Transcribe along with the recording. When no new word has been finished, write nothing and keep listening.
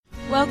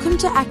Welcome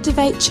to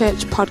Activate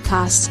Church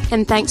podcast,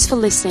 and thanks for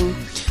listening.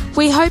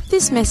 We hope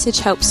this message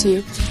helps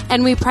you,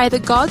 and we pray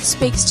that God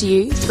speaks to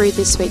you through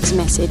this week's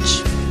message.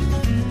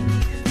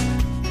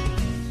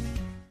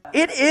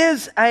 It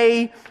is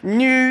a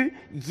new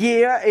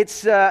year.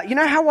 It's, you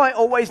know how I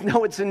always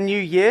know it's a new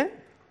year?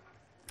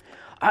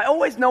 I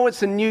always know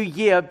it's a new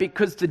year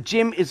because the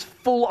gym is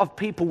full of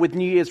people with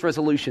New Year's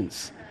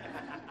resolutions.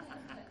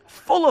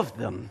 Full of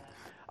them.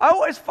 I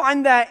always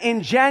find that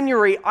in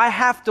January, I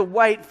have to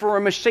wait for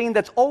a machine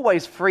that's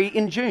always free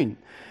in June.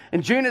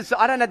 In June,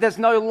 I don't know, there's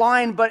no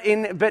line, but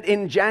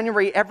in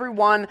January,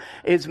 everyone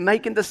is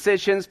making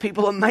decisions.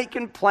 People are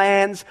making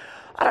plans.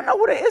 I don't know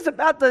what it is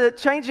about the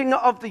changing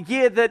of the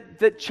year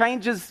that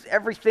changes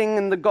everything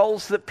and the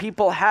goals that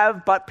people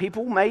have, but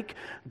people make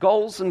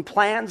goals and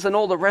plans and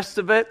all the rest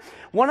of it.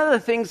 One of the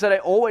things that I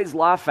always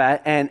laugh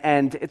at,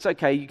 and it's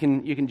okay, you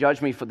can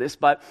judge me for this,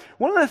 but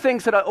one of the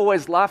things that I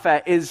always laugh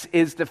at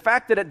is the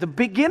fact that at the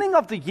beginning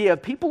of the year,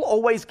 people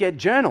always get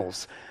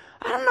journals.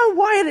 I don't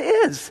know why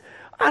it is.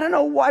 I don't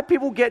know why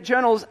people get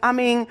journals. I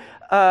mean,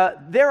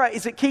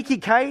 is it Kiki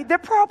K? They're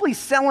probably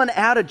selling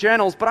out of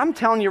journals, but I'm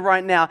telling you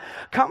right now,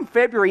 come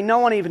February, no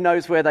one even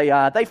knows where they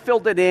are. They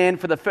filled it in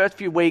for the first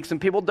few weeks and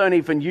people don't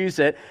even use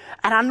it.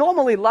 And I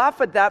normally laugh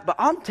at that, but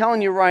I'm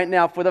telling you right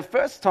now, for the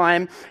first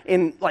time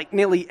in like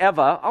nearly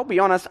ever, I'll be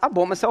honest, I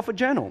bought myself a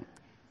journal.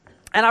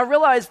 And I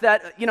realized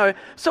that,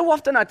 so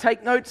often I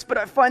take notes, but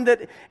I find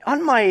that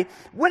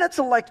when it's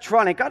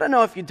electronic, I don't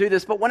know if you do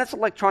this, but when it's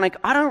electronic,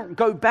 I don't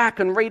go back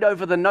and read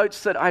over the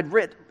notes that I'd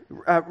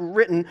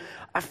written.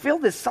 I feel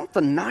there's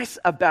something nice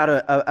about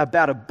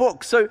a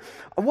book. So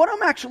what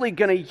I'm actually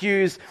going to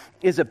use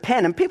is a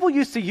pen. And people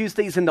used to use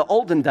these in the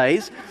olden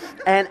days.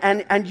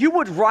 And you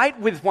would write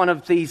with one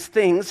of these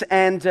things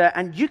and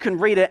you can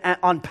read it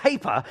on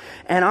paper.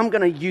 And I'm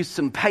going to use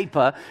some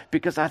paper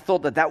because I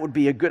thought that would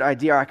be a good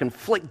idea. I can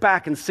flick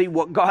back and see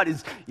what God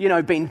has,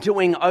 been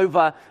doing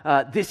over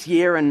this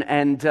year.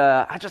 And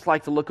I just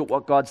like to look at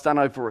what God's done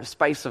over a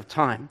space of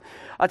time.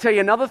 I'll tell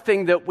you another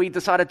thing that we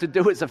decided to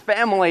do as a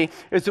family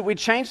is that we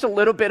changed a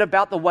little bit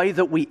about the way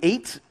that we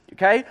eat,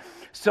 okay?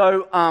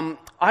 So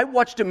I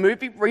watched a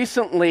movie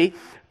recently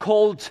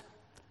called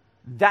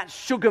That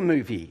Sugar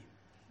Movie.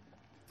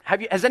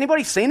 Has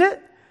anybody seen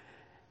it?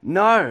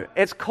 No,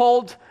 it's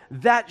called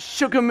That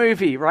Sugar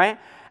Movie, right?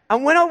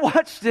 And when I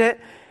watched it,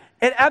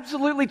 it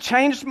absolutely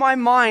changed my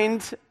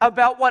mind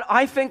about what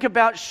I think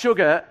about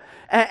sugar.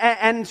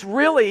 And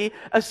really,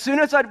 as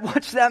soon as I'd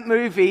watched that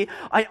movie,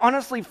 I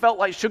honestly felt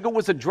like sugar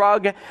was a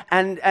drug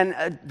and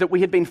that we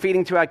had been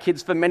feeding to our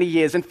kids for many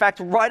years. In fact,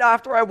 right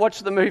after I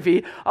watched the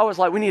movie, I was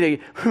like,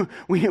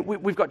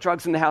 we've got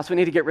drugs in the house. We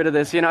need to get rid of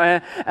this,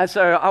 And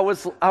so I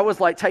was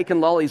like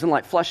taking lollies and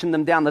like flushing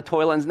them down the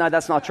toilet. And no,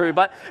 that's not true.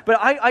 But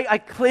I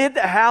cleared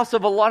the house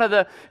of a lot of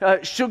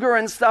the sugar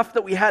and stuff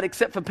that we had,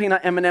 except for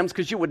peanut M&Ms,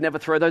 because you would never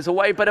throw those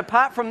away. But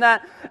apart from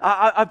that,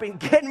 I've been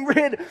getting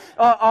rid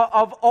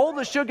of all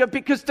the sugar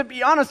because, to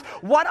be honest,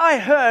 what I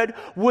heard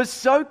was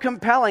so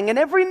compelling. And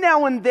every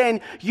now and then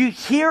you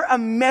hear a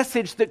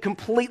message that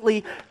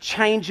completely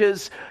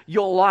changes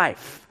your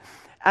life.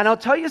 And I'll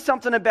tell you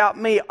something about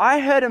me. I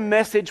heard a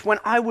message when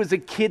I was a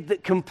kid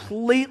that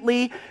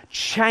completely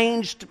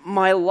changed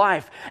my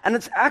life. And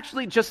it's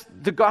actually just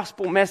the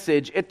gospel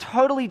message. It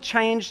totally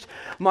changed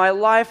my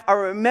life. I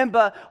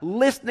remember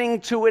listening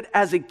to it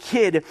as a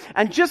kid.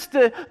 And just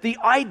the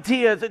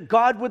idea that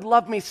God would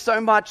love me so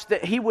much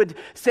that he would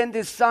send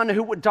his son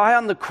who would die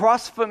on the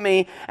cross for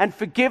me and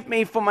forgive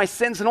me for my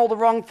sins and all the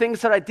wrong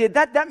things that I did.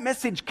 That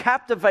message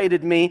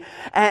captivated me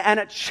and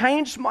it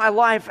changed my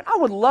life. And I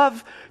would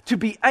love to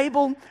be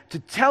able to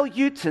tell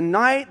you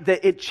tonight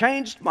that it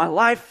changed my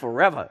life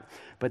forever.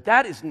 But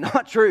that is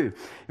not true.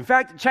 In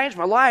fact, it changed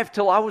my life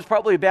till I was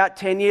probably about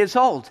 10 years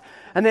old.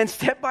 And then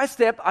step by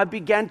step, I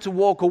began to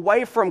walk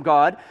away from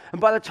God. And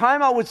by the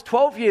time I was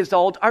 12 years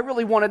old, I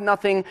really wanted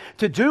nothing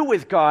to do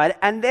with God.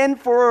 And then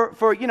for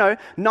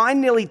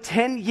 9, nearly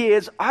 10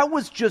 years, I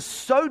was just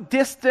so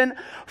distant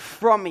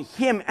from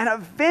him. And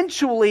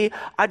eventually,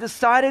 I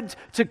decided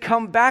to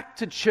come back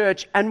to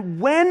church.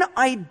 And when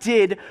I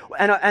did,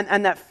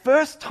 and that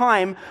first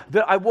time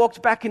that I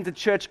walked back into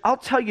church, I'll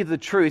tell you the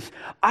truth,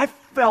 I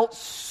felt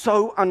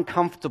so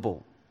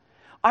uncomfortable.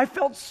 I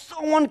felt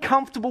so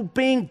uncomfortable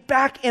being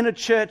back in a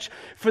church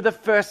for the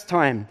first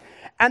time.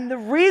 And the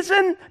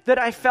reason that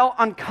I felt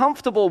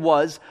uncomfortable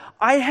was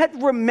I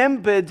had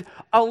remembered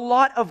a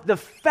lot of the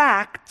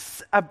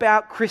facts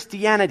about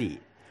Christianity.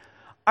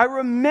 I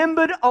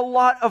remembered a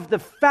lot of the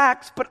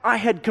facts, but I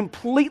had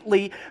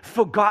completely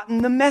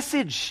forgotten the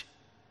message.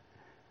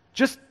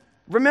 Just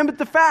remembered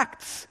the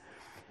facts.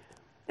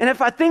 And if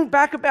I think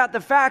back about the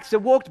facts, I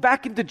walked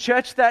back into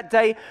church that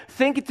day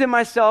thinking to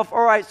myself,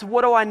 all right, so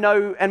what do I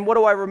know and what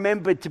do I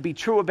remember to be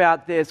true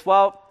about this?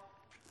 Well,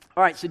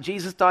 all right, so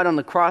Jesus died on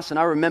the cross and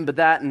I remember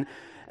that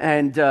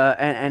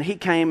and he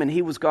came and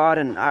he was God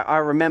and I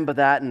remember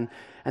that and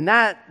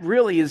that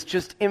really is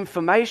just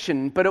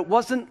information, but it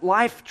wasn't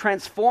life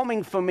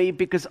transforming for me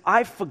because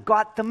I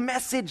forgot the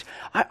message.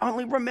 I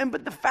only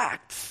remembered the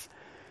facts.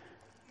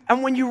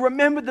 And when you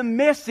remember the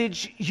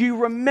message, you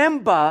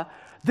remember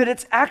that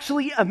it's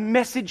actually a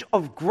message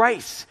of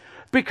grace.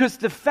 Because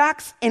the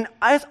facts in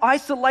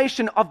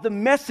isolation of the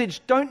message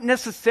don't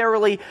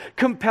necessarily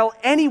compel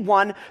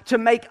anyone to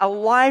make a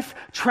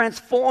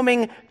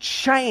life-transforming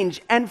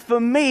change. And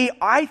for me,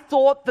 I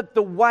thought that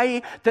the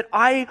way that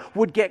I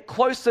would get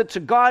closer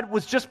to God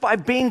was just by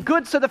being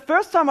good. So the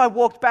first time I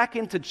walked back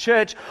into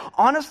church,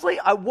 honestly,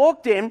 I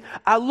walked in,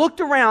 I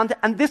looked around,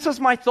 and this was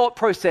my thought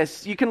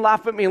process. You can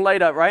laugh at me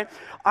later, right?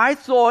 I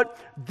thought,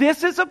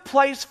 this is a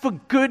place for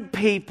good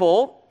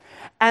people,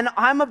 and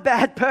I'm a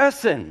bad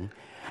person.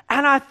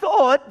 And I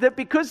thought that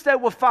because they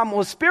were far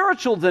more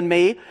spiritual than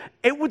me,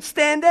 it would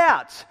stand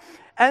out.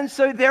 And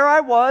so there I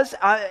was,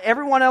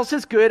 everyone else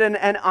is good and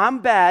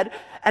I'm bad.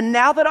 And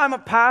now that I'm a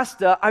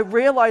pastor, I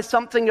realize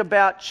something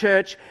about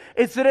church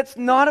is that it's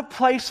not a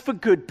place for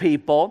good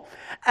people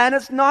and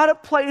it's not a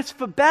place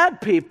for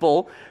bad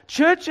people.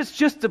 Church is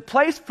just a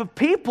place for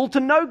people to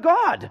know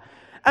God.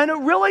 And it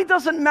really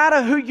doesn't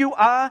matter who you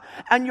are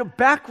and your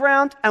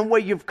background and where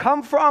you've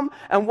come from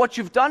and what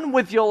you've done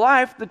with your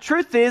life. The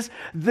truth is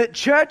that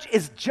church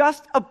is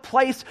just a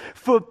place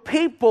for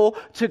people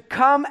to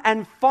come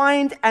and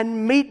find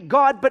and meet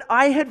God. But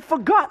I had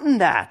forgotten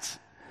that.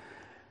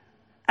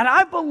 And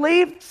I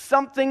believed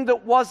something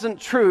that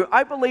wasn't true.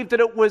 I believed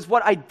that it was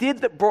what I did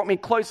that brought me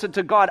closer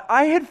to God.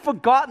 I had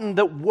forgotten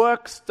that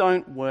works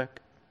don't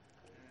work.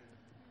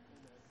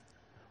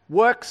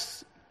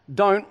 Works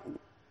don't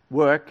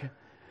work.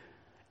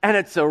 And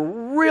it's a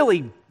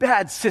really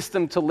bad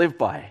system to live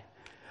by.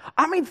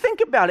 I mean,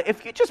 think about it.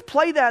 If you just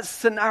play that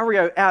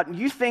scenario out and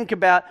you think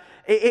about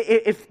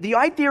if the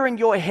idea in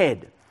your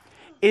head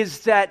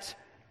is that,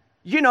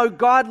 you know,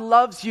 God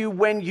loves you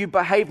when you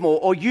behave more,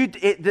 or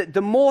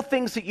the more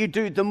things that you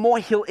do, the more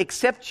He'll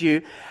accept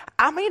you.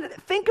 I mean,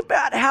 think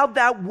about how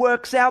that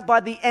works out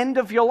by the end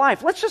of your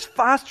life. Let's just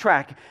fast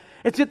track.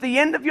 It's at the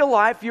end of your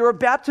life, you're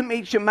about to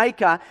meet your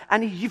Maker,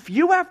 and if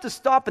you have to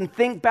stop and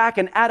think back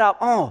and add up,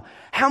 oh,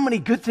 how many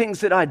good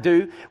things did I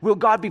do? Will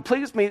God be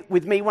pleased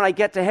with me when I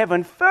get to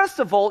heaven? First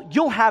of all,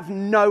 you'll have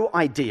no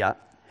idea.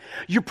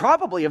 You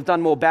probably have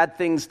done more bad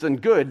things than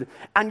good,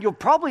 and you'll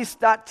probably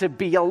start to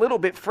be a little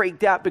bit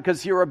freaked out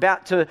because you're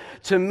about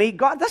to meet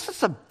God. That's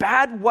just a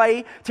bad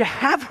way to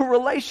have a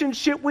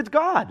relationship with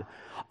God.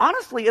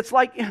 Honestly, it's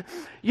like,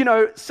 you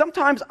know,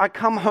 sometimes I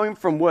come home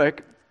from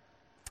work,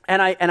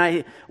 and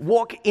I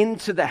walk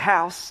into the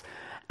house,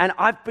 and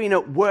I've been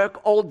at work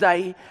all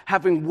day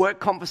having work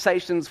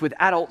conversations with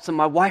adults, and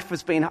my wife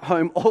has been at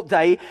home all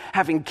day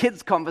having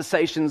kids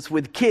conversations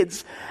with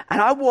kids.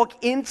 And I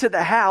walk into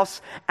the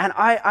house and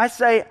I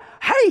say,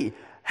 hey,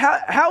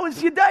 how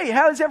is your day?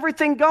 How is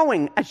everything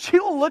going? And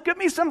she'll look at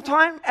me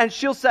sometime and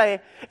she'll say,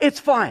 it's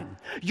fine.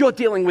 You're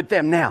dealing with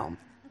them now.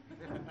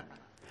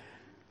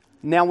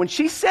 Now, when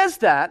she says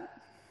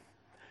that,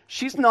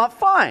 she's not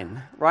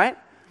fine, right?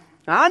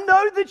 I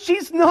know that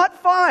she's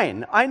not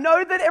fine. I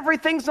know that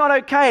everything's not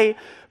okay,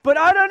 but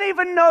I don't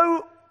even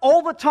know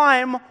all the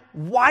time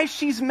why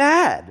she's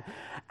mad.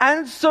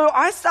 And so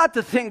I start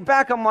to think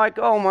back. I'm like,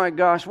 oh my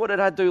gosh, what did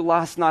I do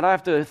last night? I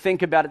have to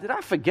think about it. Did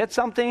I forget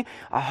something?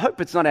 I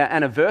hope it's not our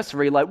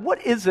anniversary. Like,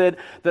 what is it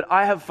that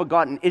I have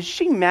forgotten? Is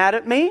she mad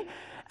at me?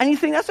 And you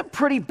think that's a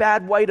pretty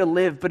bad way to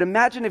live. But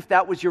imagine if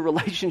that was your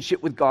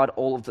relationship with God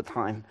all of the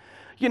time.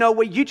 You know,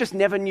 where you just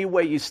never knew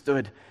where you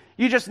stood.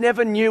 You just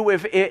never knew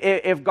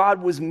if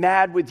God was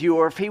mad with you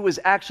or if He was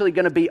actually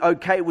going to be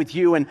okay with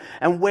you and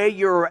where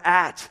you're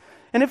at.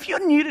 And if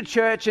you're new to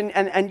church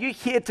and you're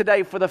here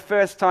today for the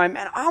first time,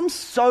 and I'm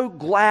so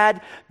glad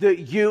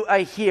that you are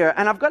here.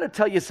 And I've got to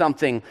tell you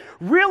something.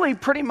 Really,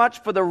 pretty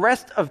much for the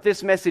rest of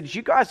this message,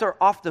 you guys are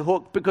off the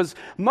hook because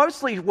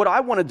mostly what I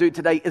want to do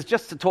today is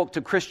just to talk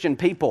to Christian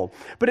people.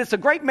 But it's a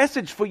great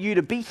message for you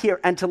to be here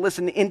and to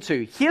listen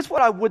into. Here's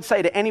what I would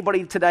say to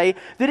anybody today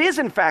that is,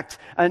 in fact,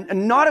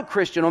 not a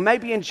Christian or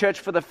maybe in church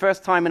for the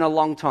first time in a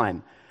long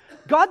time.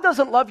 God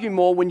doesn't love you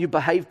more when you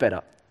behave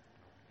better.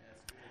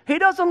 He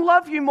doesn't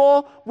love you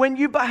more when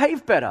you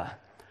behave better.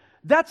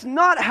 That's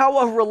not how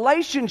a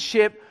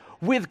relationship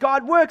with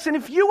God works. And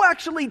if you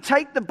actually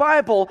take the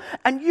Bible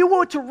and you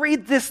were to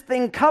read this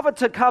thing cover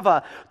to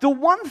cover, the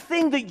one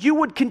thing that you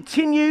would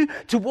continue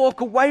to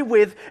walk away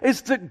with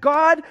is that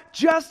God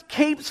just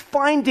keeps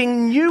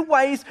finding new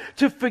ways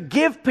to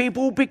forgive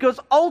people because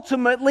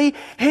ultimately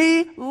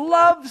He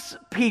loves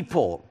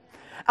people.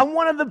 And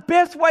one of the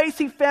best ways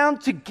He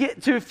found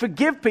to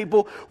forgive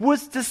people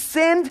was to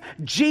send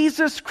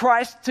Jesus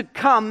Christ to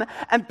come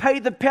and pay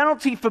the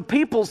penalty for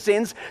people's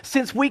sins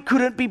since we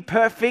couldn't be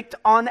perfect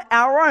on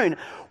our own.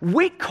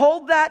 We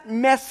call that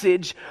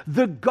message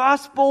the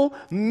gospel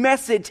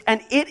message,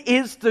 and it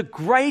is the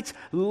great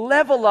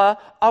leveler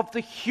of the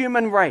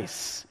human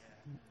race.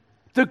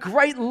 The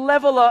great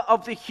leveler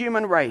of the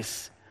human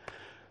race.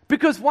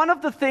 Because one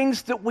of the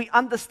things that we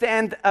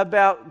understand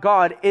about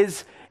God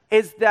is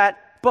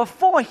that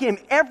before Him,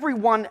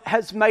 everyone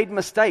has made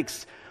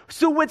mistakes.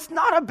 So it's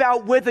not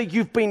about whether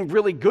you've been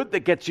really good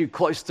that gets you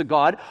close to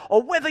God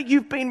or whether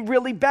you've been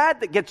really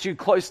bad that gets you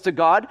close to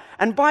God.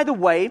 And by the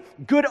way,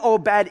 good or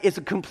bad is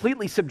a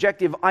completely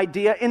subjective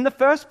idea in the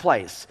first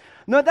place.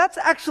 No, that's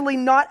actually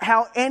not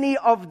how any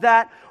of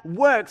that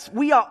works.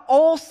 We are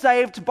all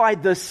saved by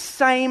the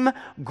same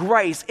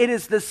grace. It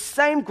is the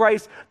same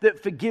grace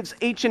that forgives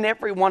each and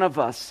every one of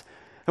us.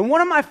 And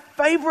one of my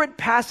favorite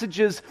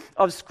passages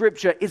of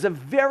Scripture is a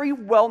very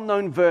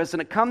well-known verse,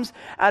 and it comes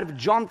out of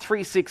John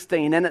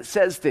 3:16, and it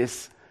says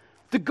this: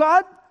 "The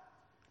God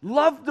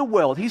loved the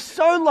world. He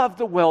so loved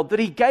the world that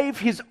he gave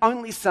his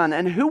only Son,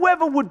 and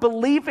whoever would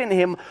believe in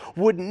him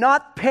would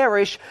not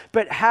perish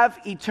but have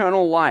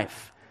eternal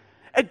life."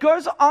 It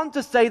goes on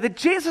to say that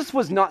Jesus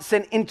was not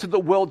sent into the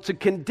world to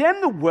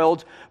condemn the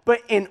world, but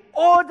in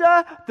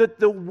order that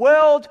the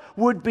world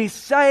would be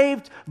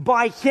saved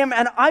by him.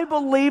 And I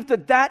believe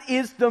that that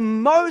is the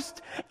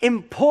most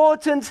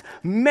important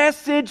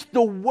message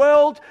the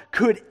world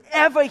could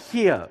ever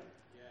hear.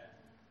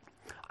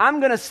 I'm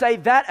going to say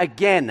that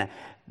again.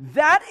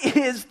 That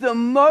is the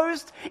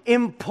most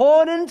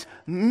important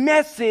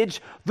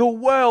message the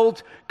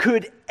world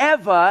could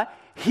ever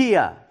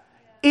hear.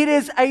 It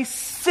is a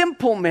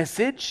simple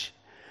message.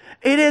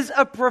 It is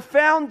a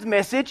profound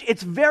message.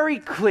 It's very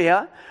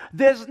clear.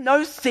 There's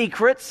no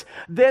secrets.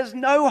 There's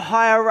no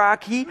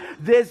hierarchy.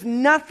 There's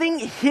nothing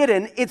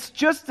hidden. It's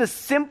just a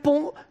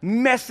simple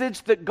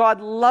message that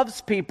God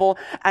loves people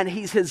and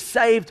he has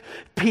saved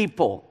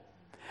people.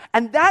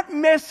 And that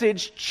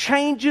message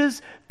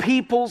changes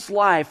people's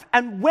life.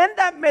 And when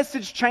that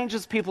message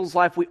changes people's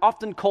life, we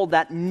often call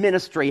that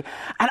ministry.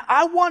 And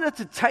I wanted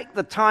to take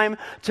the time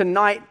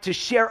tonight to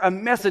share a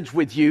message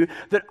with you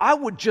that I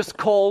would just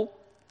call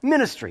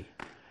ministry.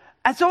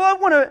 And so I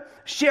want to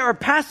share a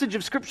passage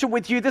of Scripture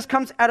with you. This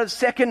comes out of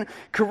 2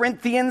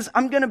 Corinthians.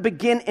 I'm going to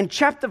begin in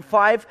chapter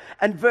 5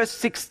 and verse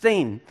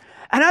 16.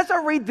 And as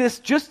I read this,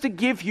 just to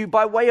give you,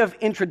 by way of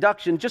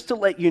introduction, just to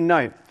let you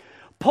know,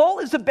 Paul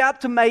is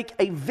about to make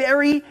a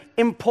very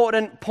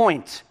important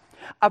point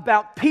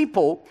about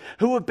people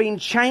who have been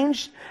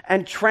changed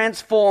and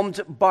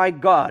transformed by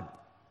God.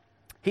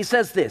 He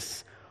says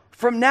this: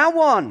 "From now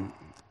on,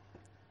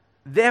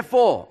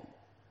 therefore,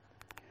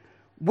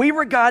 we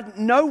regard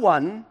no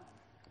one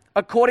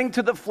according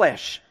to the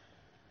flesh."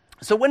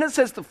 So when it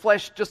says the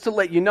flesh, just to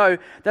let you know,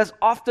 that's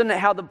often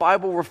how the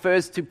Bible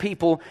refers to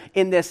people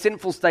in their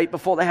sinful state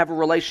before they have a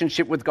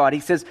relationship with God.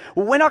 He says,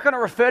 well, we're not going to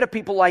refer to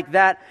people like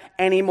that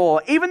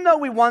anymore. Even though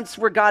we once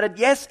regarded,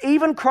 yes,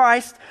 even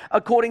Christ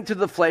according to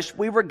the flesh,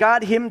 we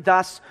regard him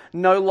thus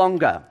no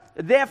longer.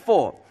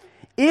 Therefore,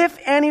 if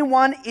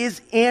anyone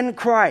is in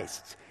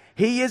Christ,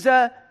 he is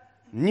a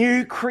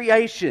new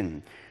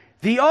creation.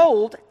 The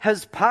old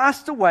has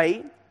passed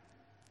away.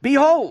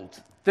 Behold,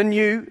 the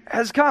new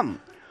has come.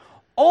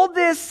 All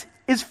this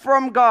is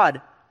from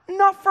God,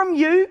 not from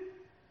you.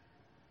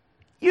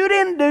 You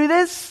didn't do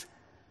this.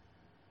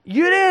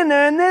 You didn't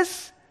earn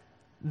this.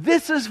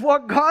 This is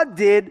what God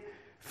did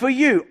for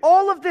you.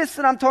 All of this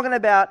that I'm talking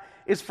about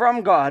is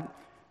from God,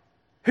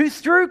 who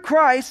through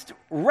Christ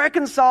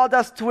reconciled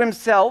us to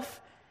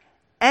himself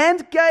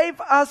and gave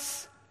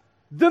us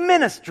the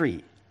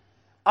ministry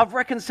of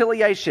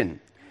reconciliation.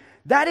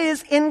 That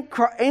is, in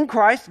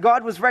Christ,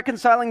 God was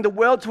reconciling the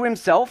world to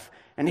himself,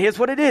 and here's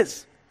what it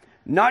is: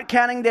 not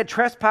counting their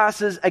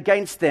trespasses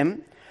against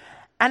them,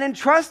 and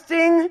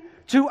entrusting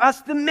to us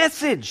the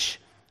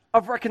message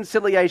of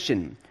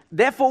reconciliation.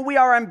 Therefore, we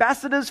are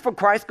ambassadors for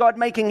Christ, God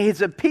making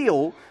his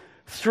appeal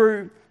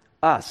through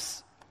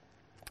us.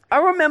 I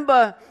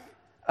remember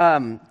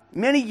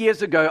many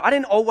years ago, I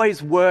didn't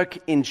always work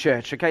in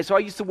church, okay? So I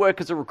used to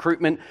work as a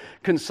recruitment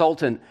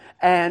consultant,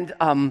 and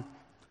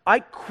I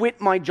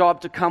quit my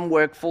job to come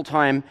work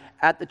full-time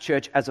at the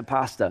church as a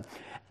pastor.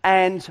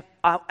 And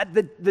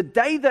the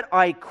day that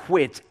I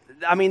quit,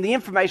 I mean, the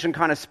information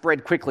kind of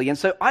spread quickly. And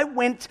so I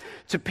went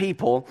to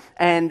people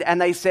and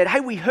they said, hey,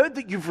 we heard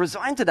that you've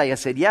resigned today. I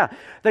said, yeah.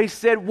 They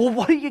said, well,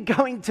 what are you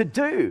going to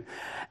do?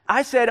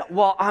 I said,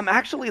 well, I'm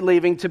actually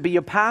leaving to be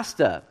a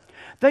pastor.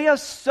 They are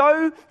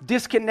so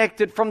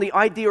disconnected from the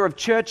idea of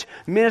church,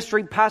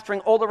 ministry,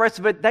 pastoring, all the rest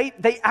of it.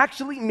 They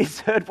actually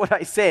misheard what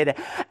I said.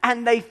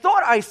 And they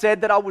thought I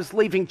said that I was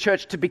leaving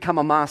church to become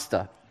a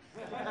master.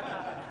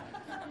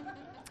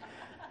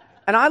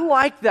 And I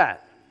like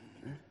that.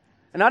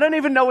 And I don't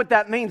even know what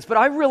that means, but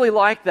I really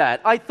like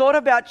that. I thought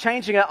about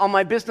changing it on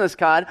my business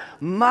card,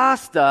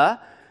 Master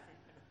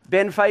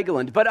Ben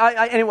Fagerland. But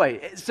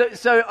anyway,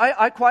 so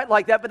I quite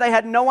like that, but they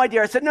had no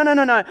idea. I said,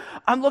 no,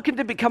 I'm looking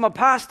to become a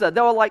pastor.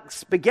 They were like,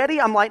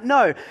 spaghetti? I'm like,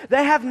 no.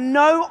 They have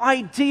no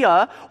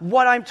idea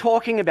what I'm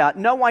talking about.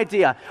 No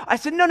idea. I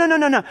said,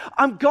 no.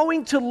 I'm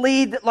going to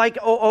lead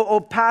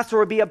or pastor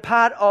or be a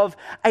part of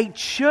a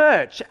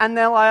church. And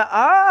they're like,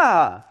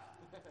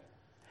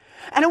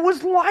 And it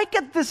was like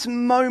at this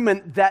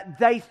moment that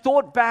they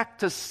thought back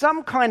to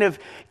some kind of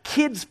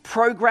kids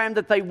program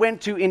that they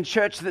went to in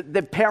church that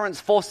their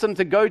parents forced them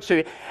to go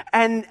to.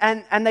 And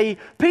they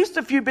pieced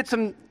a few bits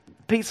and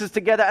pieces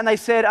together and they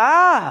said,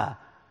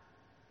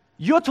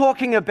 you're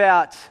talking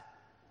about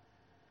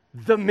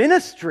the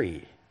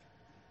ministry.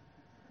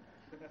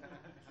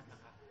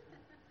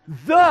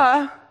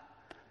 The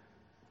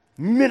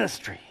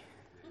ministry.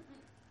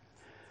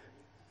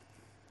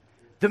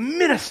 The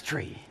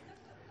ministry.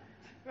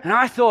 And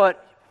I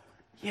thought,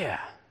 yeah.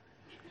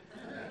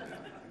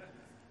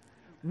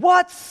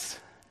 What's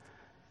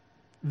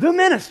the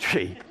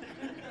ministry?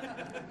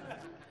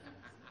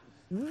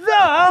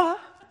 The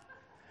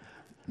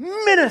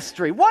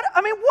ministry. What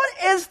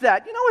is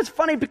that? You know, it's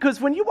funny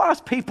because when you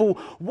ask people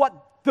what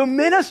the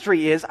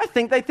ministry is, I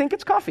think they think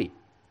it's coffee.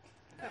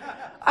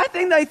 I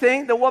think they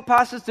think that what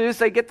pastors do is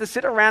they get to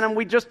sit around and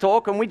we just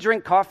talk and we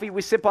drink coffee,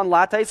 we sip on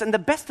lattes, and the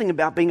best thing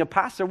about being a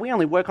pastor, we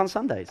only work on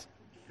Sundays.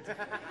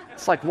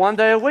 It's like one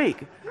day a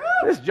week.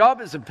 This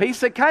job is a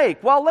piece of cake.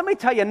 Well, let me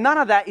tell you, none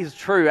of that is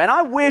true. And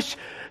I wish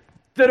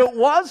that it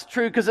was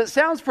true because it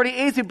sounds pretty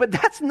easy, but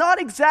that's not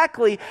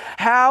exactly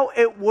how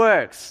it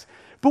works.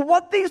 But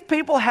what these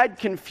people had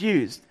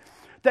confused,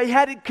 they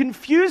had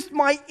confused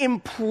my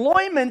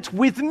employment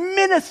with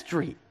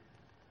ministry.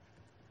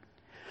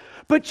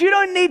 But you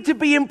don't need to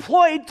be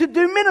employed to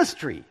do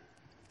ministry.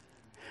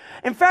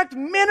 In fact,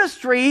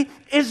 ministry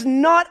is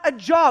not a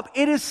job.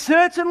 It is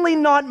certainly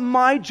not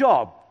my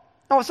job.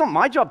 No, it's not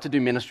my job to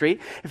do ministry.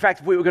 In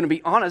fact, if we were going to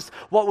be honest,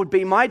 what would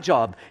be my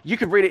job? You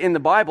could read it in the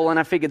Bible, and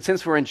I figured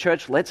since we're in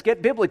church, let's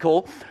get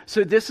biblical.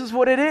 So this is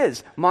what it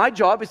is. My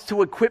job is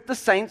to equip the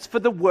saints for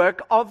the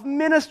work of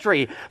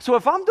ministry. So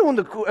if I'm doing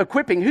the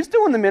equipping, who's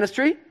doing the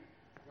ministry?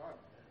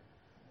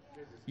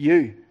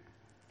 You.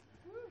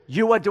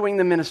 You are doing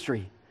the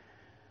ministry.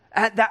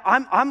 And that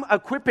I'm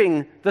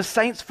equipping the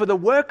saints for the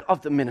work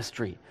of the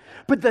ministry.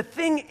 But the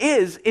thing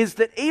is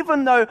that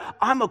even though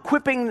I'm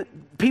equipping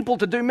people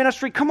to do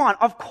ministry, come on,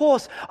 of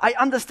course, I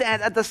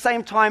understand at the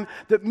same time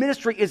that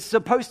ministry is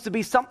supposed to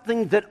be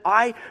something that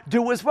I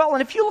do as well.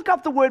 And if you look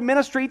up the word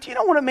ministry, do you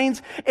know what it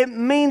means? It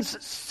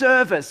means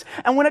service.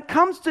 And when it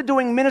comes to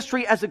doing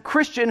ministry as a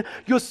Christian,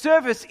 your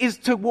service is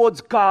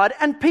towards God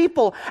and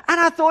people. And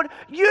I thought,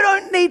 you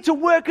don't need to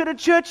work at a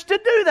church to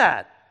do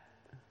that.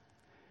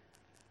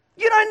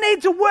 You don't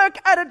need to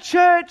work at a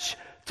church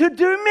to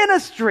do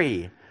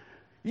ministry.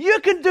 You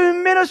can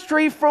do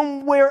ministry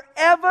from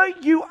wherever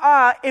you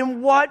are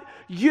in what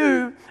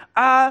you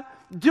are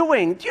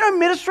doing. Do you know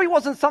ministry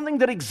wasn't something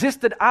that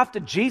existed after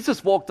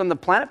Jesus walked on the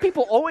planet?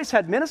 People always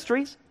had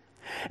ministries.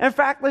 In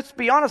fact, let's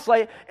be honest,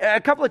 like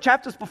a couple of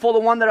chapters before the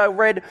one that I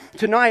read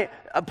tonight,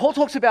 Paul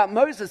talks about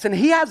Moses, and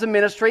he has a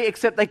ministry,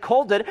 except they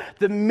called it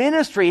the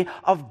ministry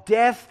of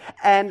death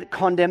and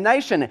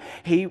condemnation.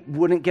 He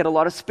wouldn't get a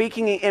lot of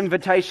speaking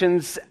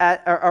invitations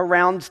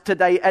around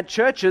today at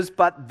churches,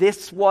 but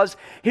this was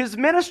his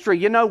ministry.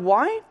 You know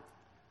why?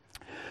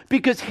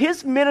 Because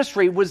his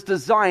ministry was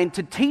designed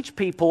to teach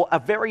people a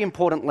very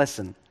important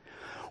lesson,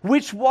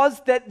 which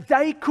was that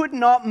they could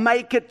not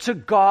make it to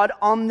God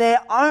on their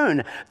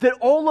own, that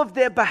all of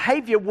their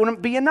behavior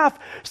wouldn't be enough.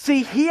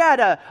 See, he had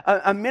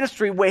a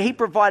ministry where he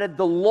provided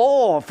the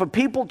law for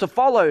people to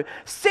follow,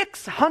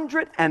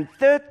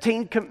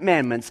 613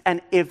 commandments,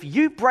 and if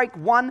you break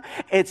one,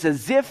 it's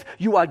as if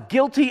you are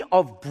guilty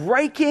of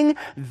breaking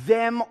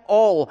them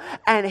all.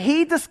 And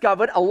he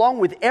discovered, along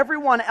with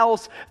everyone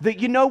else, that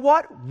you know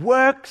what?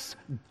 Works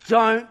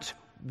don't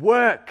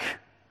work.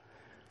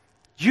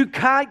 You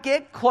can't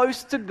get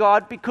close to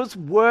God because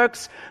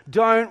works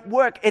don't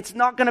work. It's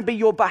not going to be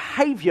your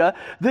behavior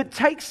that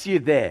takes you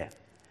there.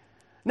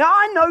 Now,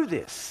 I know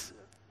this.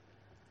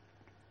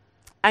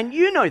 And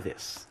you know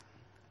this.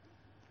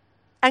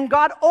 And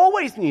God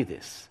always knew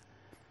this.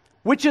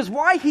 Which is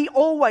why he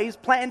always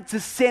planned to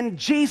send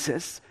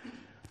Jesus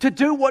to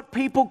do what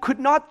people could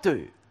not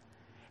do.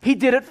 He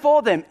did it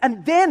for them.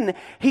 And then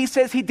he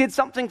says he did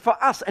something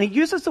for us. And he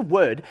uses a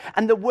word,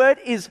 and the word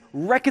is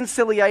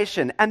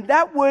reconciliation. And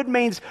that word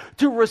means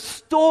to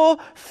restore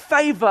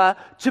favor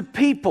to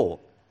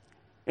people.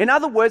 In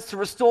other words, to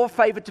restore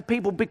favor to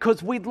people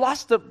because we'd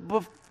lost it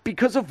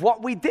because of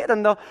what we did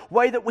and the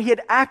way that we had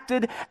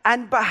acted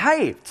and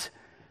behaved.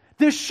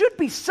 There should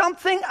be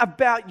something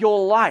about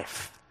your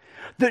life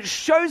that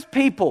shows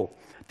people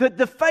that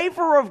the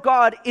favor of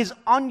God is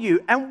on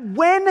you. And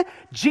when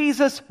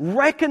Jesus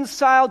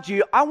reconciled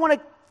you, I want to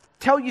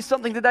tell you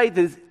something today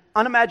that is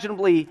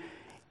unimaginably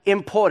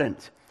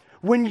important.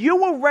 When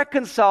you were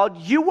reconciled,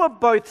 you were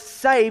both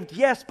saved,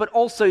 yes, but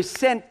also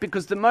sent,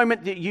 because the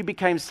moment that you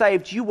became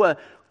saved, you were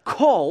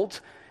called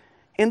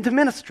into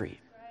ministry.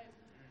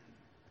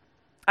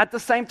 At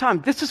the same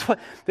time, this is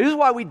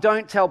why we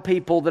don't tell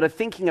people that are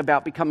thinking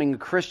about becoming a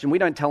Christian. We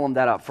don't tell them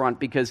that up front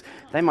because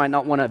they might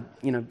not want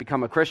to,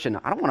 become a Christian.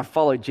 I don't want to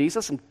follow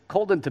Jesus. I'm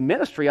called into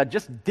ministry. I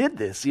just did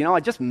this. I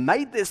just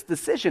made this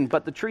decision.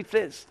 But the truth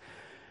is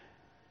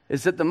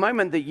that the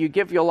moment that you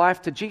give your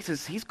life to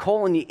Jesus, he's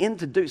calling you in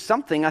to do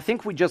something. I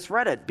think we just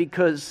read it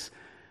because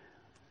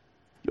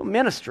your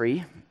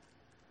ministry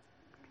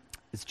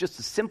is just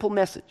a simple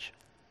message.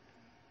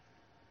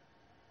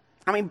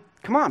 I mean,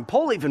 come on,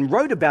 Paul even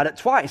wrote about it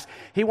twice.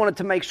 He wanted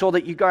to make sure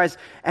that you guys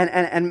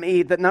and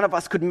me, that none of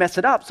us could mess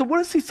it up. So what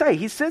does he say?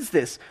 He says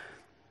this: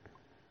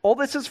 all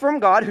this is from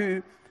God,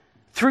 who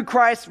through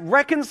Christ,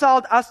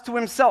 reconciled us to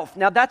himself.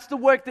 Now that's the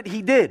work that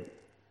he did.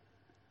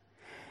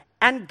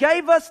 And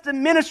gave us the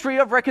ministry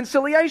of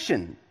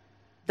reconciliation.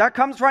 That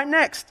comes right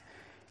next.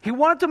 He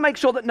wanted to make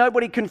sure that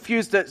nobody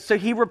confused it, so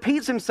he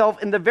repeats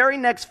himself in the very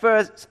next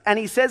verse, and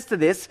he says to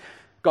this,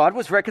 God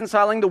was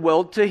reconciling the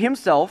world to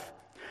himself,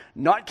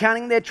 not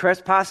counting their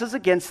trespasses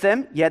against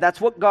them. Yeah,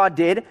 that's what God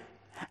did.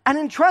 And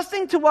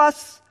entrusting to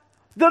us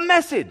the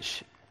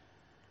message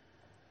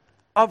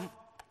of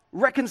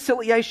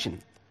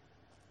reconciliation.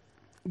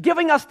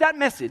 Giving us that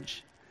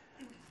message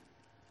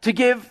to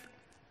give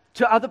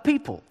to other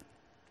people.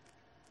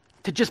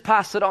 To just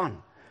pass it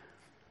on.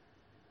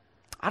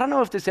 I don't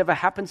know if this ever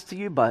happens to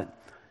you, but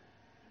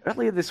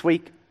earlier this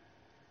week,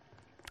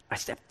 I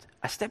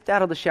stepped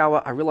out of the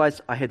shower. I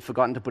realized I had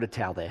forgotten to put a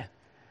towel there.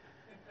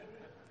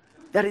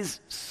 That is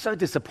so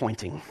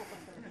disappointing.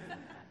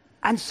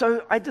 And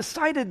so I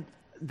decided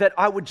that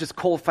I would just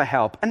call for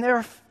help. And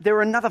there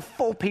are another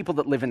 4 people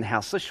that live in the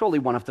house, so surely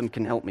one of them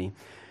can help me.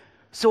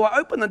 So I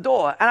opened the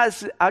door,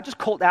 and I just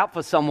called out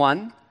for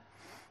someone.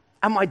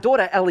 And my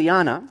daughter,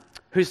 Eliana,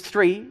 who's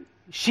 3,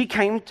 she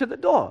came to the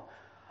door.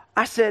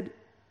 I said,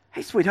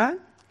 hey, sweetheart.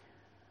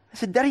 I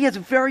said, Daddy has a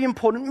very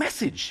important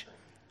message,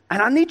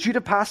 and I need you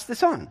to pass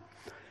this on.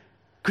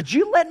 Could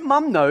you let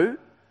Mum know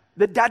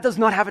that Dad does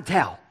not have a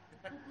towel?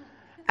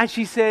 And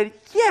she said,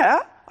 yeah.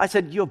 I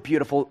said, you're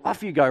beautiful.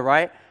 Off you go,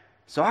 right?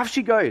 So off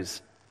she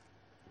goes.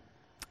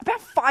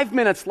 About 5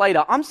 minutes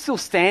later, I'm still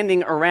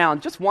standing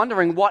around just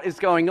wondering what is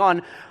going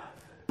on.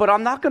 But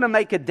I'm not going to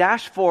make a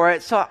dash for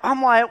it. So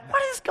I'm like,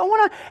 what is going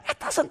on? It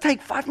doesn't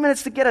take 5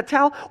 minutes to get a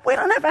towel. We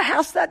don't have a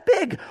house that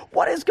big.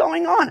 What is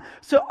going on?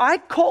 So I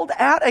called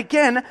out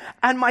again,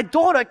 and my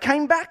daughter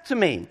came back to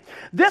me.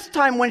 This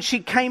time when she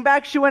came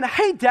back, she went,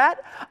 hey, Dad,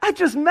 I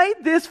just made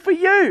this for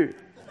you.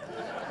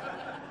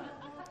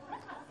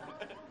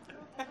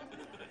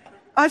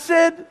 I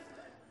said,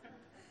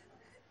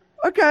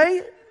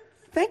 okay,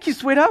 thank you,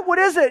 sweetheart. What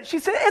is it? She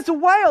said, it's a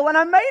whale, and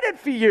I made it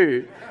for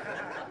you.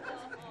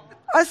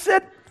 I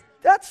said,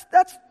 that's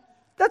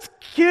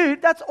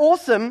cute, that's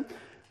awesome,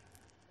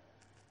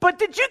 but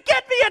did you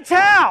get me a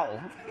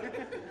towel?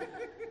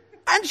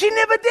 And she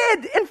never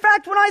did. In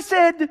fact, when I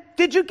said,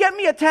 did you get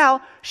me a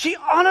towel? She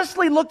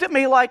honestly looked at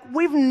me like,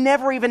 we've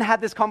never even had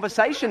this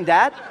conversation,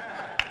 Dad.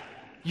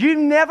 You've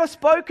never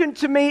spoken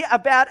to me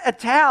about a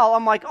towel.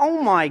 I'm like,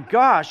 oh my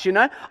gosh,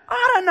 I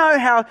don't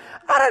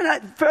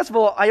know. First of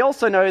all, I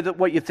also know that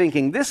what you're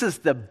thinking, this is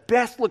the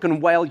best looking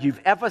whale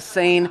you've ever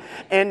seen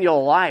in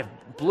your life.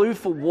 Blue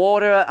for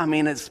water. I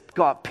mean, it's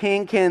got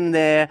pink in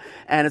there,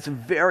 and it's a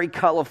very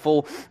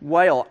colorful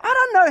whale. I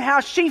don't know how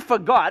she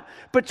forgot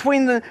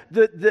between the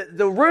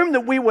room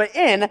that we were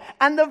in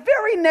and the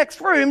very next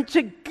room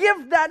to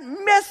give that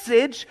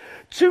message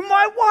to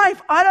my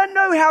wife. I don't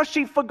know how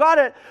she forgot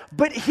it,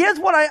 but here's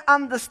what I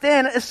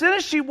understand. As soon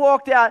as she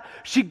walked out,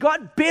 she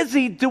got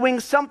busy doing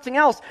something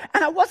else.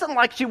 And it wasn't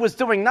like she was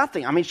doing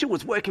nothing. I mean, she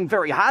was working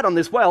very hard on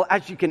this whale,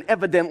 as you can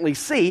evidently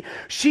see.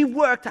 She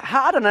worked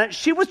hard on it.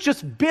 She was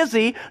just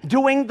busy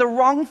doing the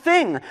wrong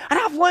thing. And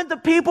I've learned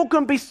that people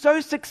can be so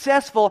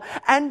successful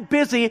and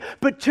busy,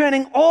 but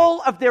turning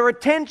all of their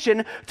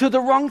attention to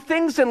the wrong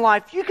things in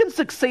life. You can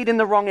succeed in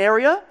the wrong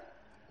area.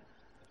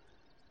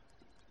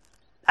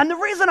 And the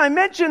reason I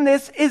mention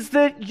this is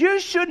that you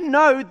should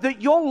know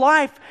that your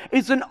life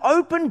is an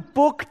open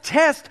book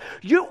test.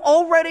 You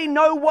already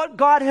know what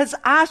God has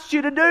asked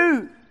you to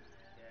do.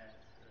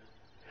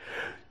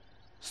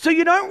 So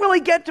you don't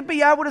really get to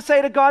be able to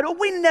say to God, oh,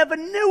 we never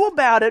knew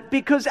about it,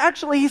 because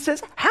actually he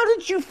says, how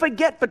did you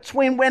forget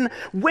between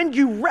when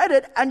you read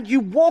it and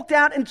you walked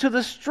out into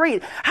the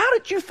street? How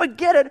did you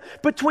forget it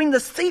between the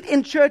seat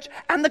in church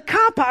and the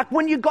car park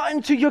when you got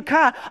into your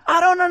car? I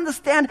don't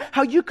understand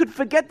how you could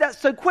forget that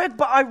so quick,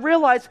 but I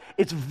realize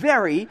it's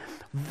very,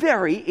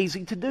 very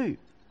easy to do.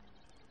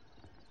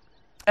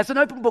 It's an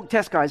open book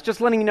test, guys. Just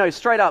letting you know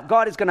straight up,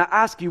 God is going to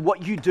ask you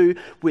what you do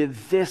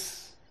with this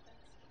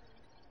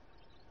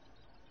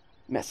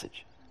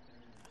message,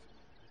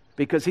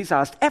 because he's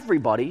asked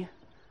everybody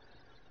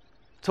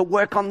to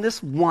work on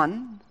this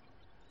one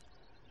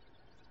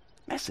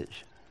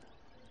message.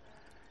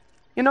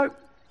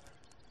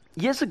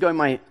 Years ago,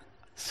 my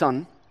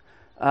son,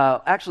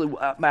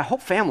 my whole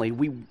family,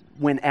 we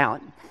went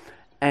out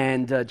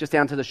and just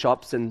down to the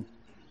shops, and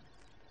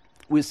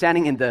we were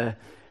standing in the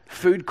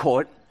food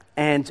court,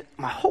 and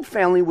my whole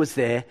family was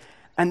there.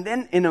 And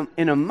then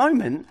in a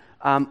moment,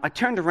 I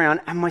turned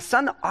around, and my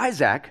son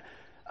Isaac,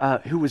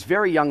 who was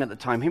very young at the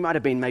time, he might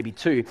have been maybe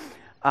 2,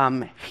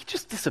 he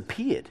just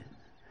disappeared.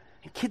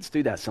 And kids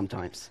do that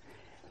sometimes.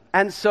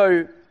 And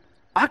so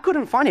I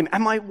couldn't find him.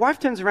 And my wife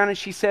turns around and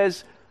she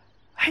says,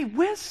 hey,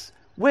 where's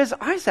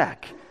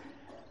Isaac?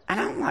 And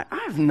I'm like, I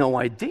have no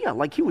idea.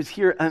 Like, he was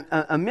here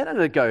a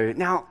minute ago.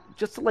 Now,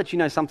 just to let you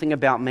know something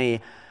about me,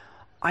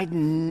 I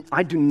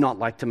do not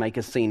like to make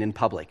a scene in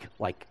public,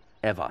 like,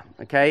 ever,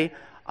 okay?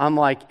 I'm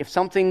like, if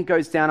something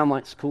goes down, I'm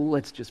like, it's cool,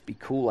 let's just be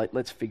cool, like,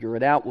 let's figure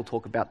it out, we'll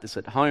talk about this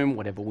at home,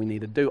 whatever we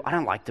need to do. I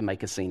don't like to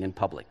make a scene in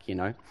public,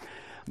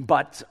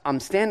 But I'm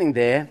standing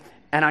there,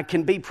 and I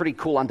can be pretty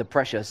cool under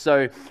pressure.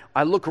 So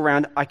I look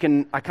around, I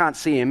can't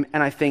see him,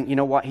 and I think, you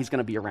know what, he's going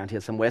to be around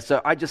here somewhere.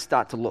 So I just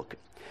start to look.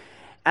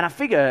 And I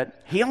figure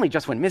he only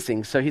just went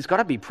missing, so he's got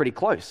to be pretty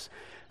close.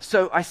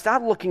 So I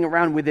start looking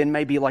around within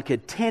maybe like a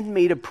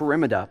 10-meter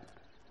perimeter.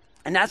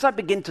 And as I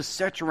begin to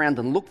search around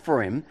and look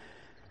for him,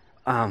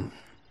 I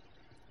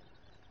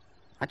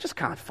just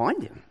can't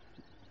find him.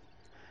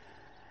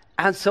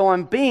 And so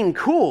I'm being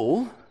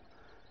cool,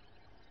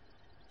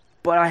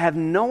 but I have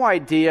no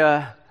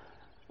idea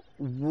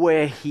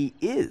where he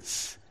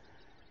is.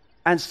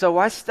 And so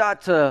I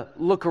start to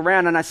look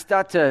around and I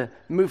start to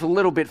move a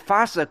little bit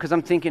faster because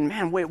I'm thinking,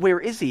 man, where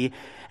is he?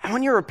 And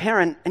when you're a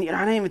parent, and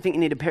I don't even think you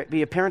need to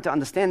be a parent to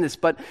understand this,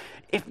 but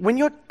when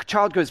your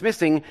child goes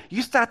missing,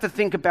 you start to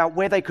think about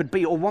where they could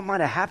be or what might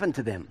have happened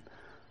to them.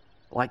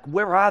 Like,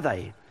 where are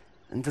they?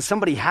 And does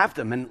somebody have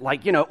them? And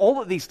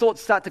all of these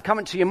thoughts start to come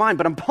into your mind.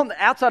 But I'm on the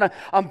outside,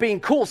 I'm being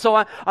cool. So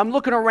I'm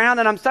looking around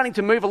and I'm starting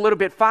to move a little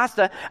bit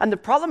faster. And the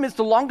problem is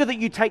the longer that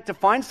you take to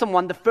find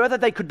someone, the further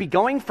they could be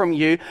going from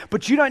you.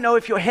 But you don't know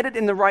if you're headed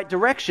in the right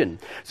direction.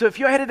 So if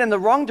you're headed in the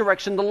wrong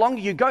direction, the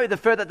longer you go, the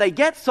further they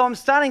get. So I'm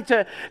starting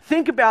to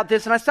think about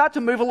this and I start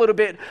to move a little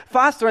bit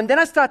faster. And then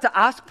I start to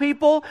ask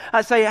people.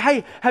 I say,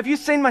 hey, have you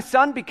seen my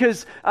son?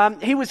 Because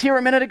he was here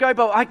a minute ago,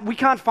 but we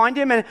can't find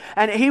him.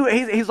 And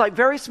he's like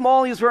very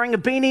small. He was wearing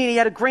a beanie and he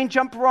had a green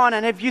jumper on.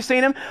 And have you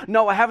seen him?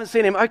 No, I haven't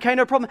seen him. Okay,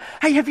 no problem.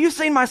 Hey, have you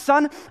seen my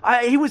son?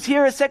 He was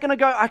here a second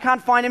ago. I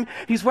can't find him.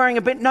 He's wearing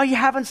a beanie. No, you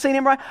haven't seen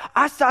him, right?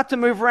 I start to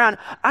move around.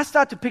 I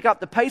start to pick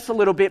up the pace a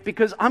little bit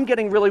because I'm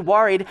getting really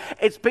worried.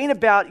 It's been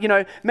about,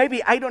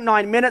 maybe 8 or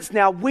 9 minutes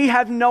now. We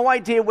have no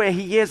idea where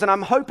he is. And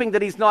I'm hoping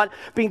that he's not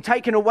being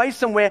taken away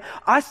somewhere.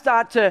 I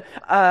start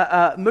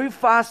to move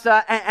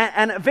faster.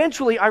 And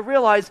eventually I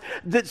realize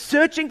that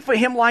searching for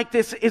him like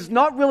this is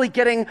not really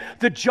getting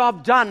the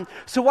job done.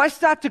 So I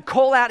start to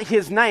call out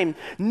his name.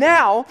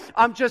 Now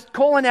I'm just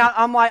calling out,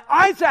 I'm like,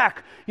 Isaac,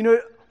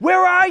 where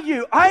are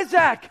you?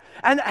 Isaac.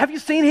 And have you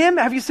seen him?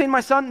 Have you seen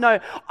my son? No.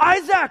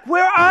 Isaac,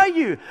 where are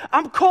you?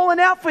 I'm calling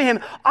out for him.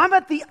 I'm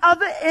at the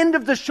other end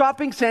of the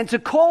shopping center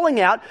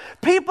calling out.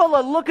 People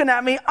are looking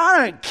at me. I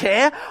don't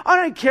care. I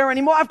don't care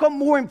anymore. I've got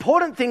more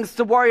important things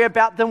to worry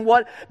about than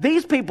what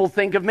these people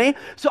think of me.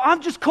 So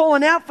I'm just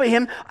calling out for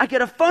him. I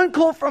get a phone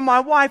call from my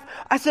wife.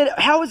 I said,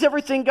 how is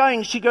everything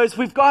going? She goes,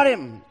 we've got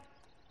him.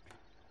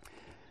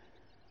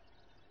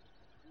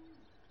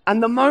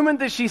 And the moment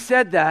that she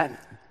said that,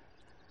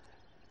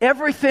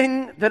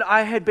 everything that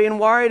I had been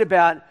worried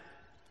about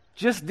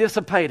just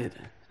dissipated.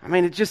 I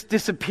mean, it just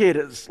disappeared.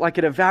 It's like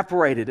it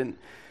evaporated.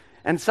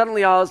 And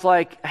suddenly I was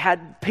like,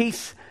 had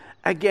peace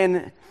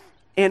again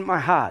in my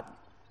heart.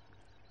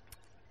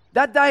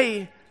 That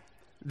day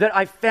that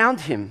I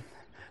found him,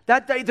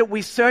 that day that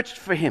we searched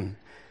for him,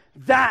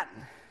 that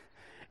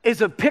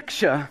is a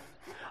picture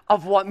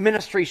of what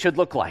ministry should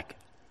look like.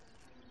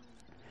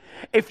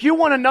 If you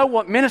want to know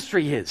what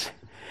ministry is,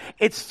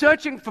 it's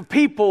searching for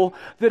people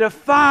that are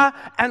far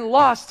and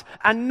lost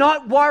and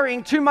not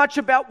worrying too much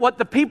about what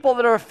the people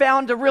that are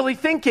found are really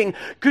thinking,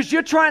 because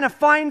you're trying to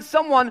find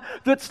someone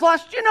that's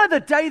lost. The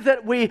day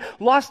that we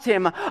lost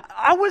him,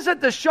 I was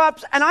at the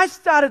shops and I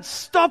started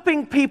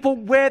stopping people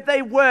where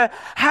they were.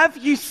 Have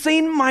you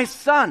seen my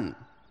son?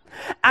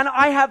 And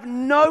I have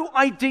no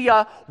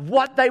idea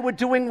what they were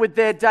doing with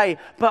their day,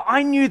 but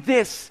I knew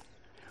this,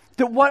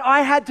 that what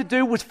I had to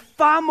do was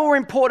far more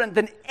important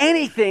than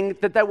anything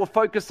that they were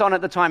focused on at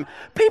the time.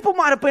 People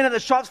might have been at the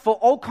shops for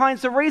all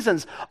kinds of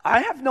reasons. I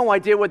have no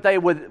idea what they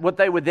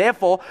were there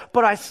for,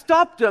 but I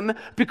stopped them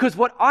because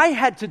what I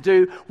had to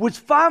do was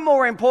far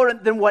more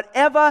important than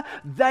whatever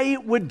they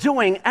were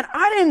doing. And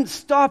I didn't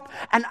stop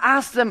and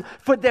ask them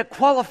for their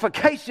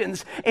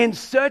qualifications in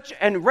search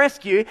and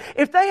rescue.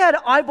 If they had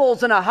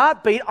eyeballs and a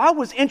heartbeat, I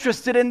was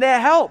interested in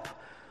their help.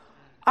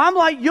 I'm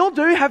like, you'll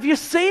do. Have you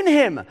seen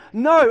him?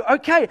 No.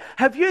 Okay.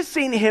 Have you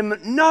seen him?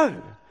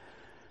 No.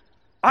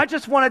 I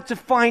just wanted to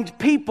find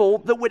people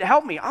that would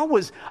help me. I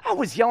was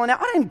yelling out.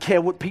 I didn't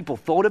care what people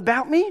thought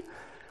about me.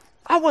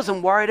 I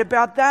wasn't worried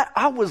about that.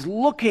 I was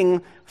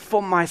looking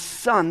for my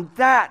son.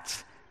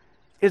 That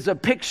is a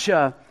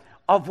picture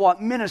of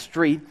what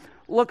ministry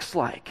looks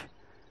like.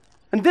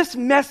 And this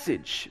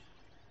message,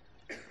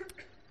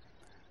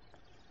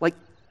 like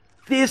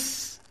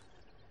this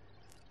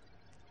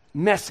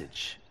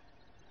message,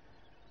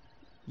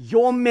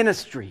 your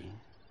ministry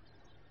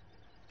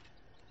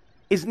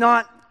is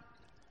not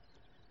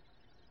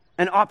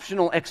an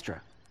optional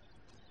extra.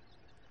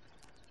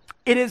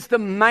 It is the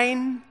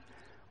main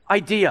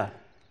idea.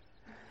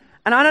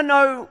 And I don't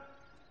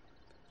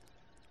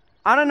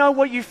know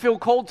what you feel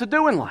called to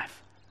do in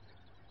life.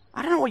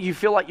 I don't know what you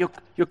feel like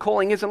your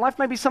calling is in life.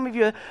 Maybe some of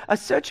you are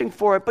searching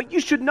for it, but you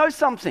should know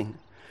something.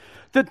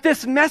 That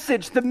this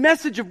message, the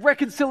message of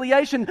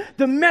reconciliation,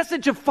 the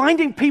message of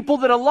finding people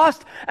that are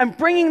lost and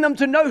bringing them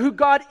to know who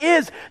God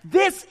is,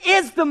 this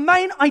is the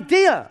main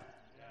idea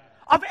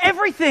of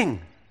everything.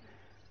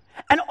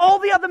 And all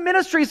the other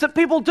ministries that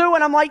people do,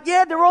 and I'm like,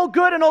 yeah, they're all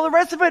good and all the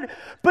rest of it,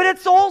 but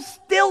it's all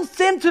still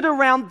centered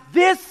around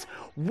this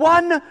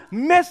one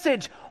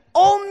message.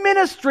 All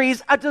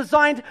ministries are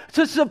designed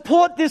to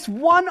support this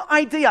one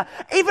idea.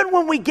 Even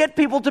when we get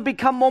people to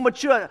become more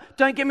mature,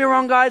 don't get me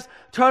wrong, guys,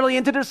 totally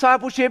into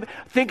discipleship,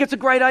 think it's a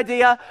great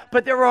idea,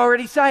 but they're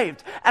already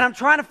saved. And I'm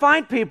trying to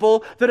find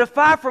people that are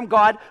far from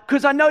God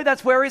because I know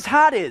that's where his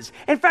heart is.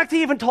 In fact,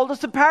 he even told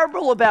us a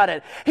parable about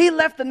it. He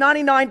left the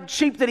 99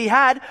 sheep that he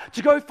had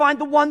to go find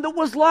the one that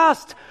was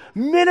lost.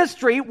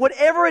 Ministry,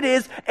 whatever it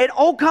is, it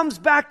all comes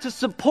back to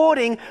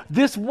supporting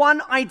this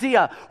one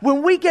idea.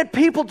 When we get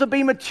people to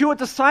be mature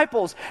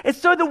disciples, it's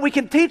so that we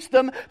can teach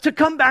them to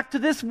come back to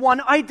this one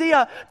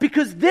idea.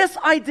 Because this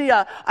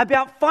idea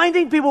about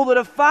finding people that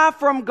are far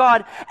from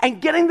God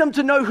and getting them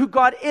to know who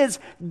God is,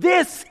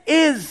 this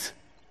is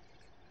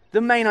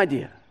the main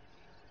idea.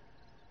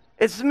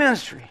 It's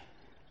ministry.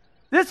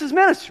 This is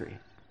ministry.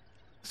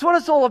 It's what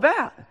it's all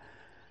about.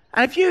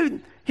 And if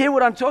you hear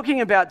what I'm talking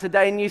about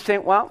today and you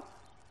think, well,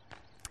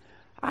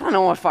 I don't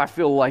know if I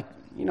feel like,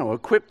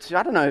 equipped.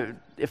 I don't know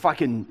if I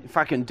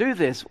can do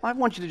this. I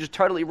want you to just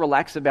totally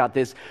relax about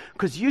this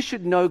because you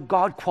should know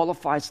God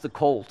qualifies the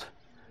called.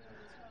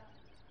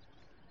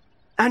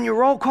 And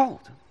you're all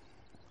called,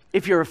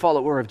 if you're a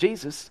follower of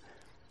Jesus,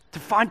 to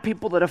find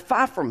people that are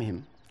far from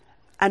him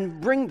and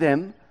bring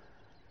them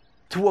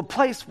to a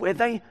place where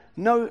they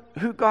know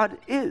who God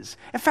is.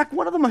 In fact,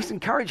 one of the most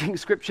encouraging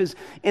scriptures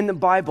in the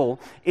Bible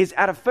is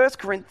out of 1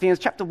 Corinthians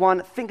chapter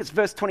 1, I think it's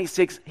verse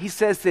 26. He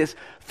says this,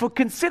 "For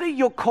consider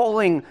your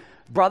calling,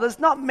 brothers.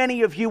 Not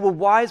many of you were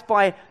wise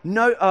by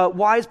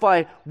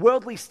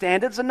worldly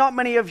standards, and not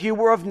many of you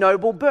were of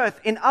noble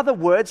birth." In other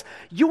words,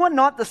 you are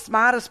not the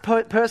smartest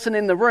person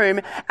in the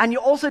room, and you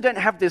also don't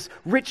have this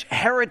rich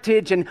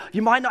heritage, and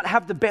you might not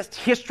have the best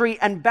history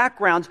and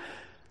background.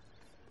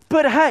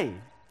 But hey,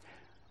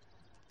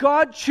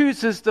 God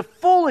chooses the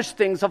foolish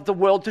things of the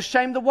world to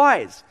shame the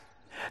wise.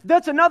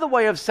 That's another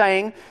way of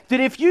saying that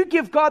if you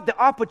give God the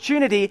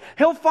opportunity,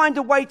 he'll find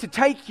a way to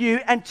take you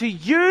and to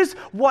use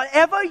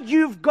whatever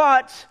you've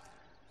got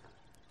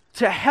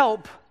to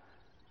help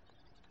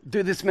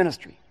do this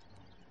ministry.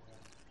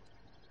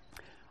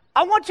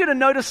 I want you to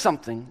notice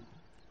something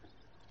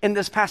in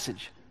this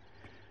passage.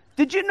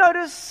 Did you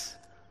notice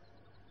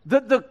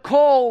that the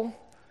call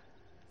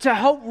to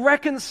help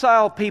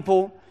reconcile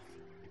people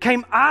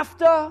came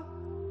after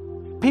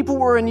people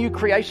were a new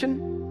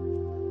creation?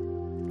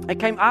 It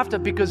came after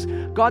because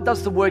God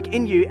does the work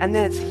in you, and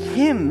then it's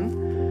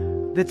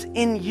him that's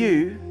in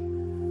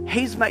you.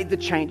 He's made the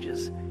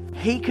changes.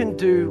 He can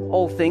do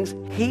all things.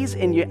 He's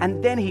in you,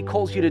 and then he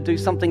calls you to do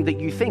something that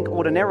you think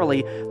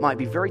ordinarily might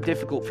be very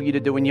difficult for you to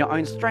do in your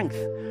own strength.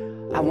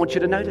 I want you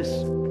to notice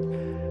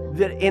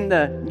that in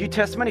the New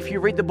Testament, if you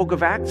read the book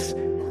of Acts,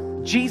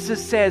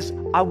 Jesus says,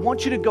 I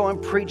want you to go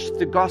and preach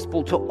the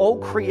gospel to all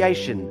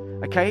creation,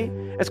 okay?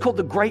 It's called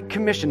the Great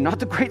Commission, not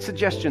the Great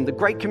Suggestion, the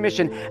Great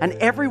Commission. And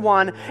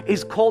everyone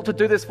is called to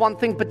do this one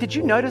thing. But did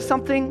you notice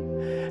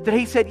something? That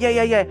he said,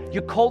 yeah,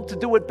 you're called to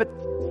do it. But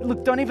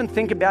look, don't even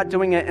think about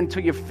doing it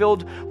until you're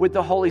filled with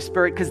the Holy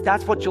Spirit, because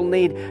that's what you'll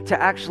need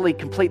to actually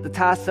complete the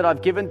task that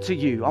I've given to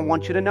you. I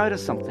want you to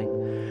notice something.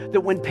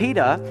 That when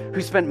Peter,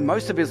 who spent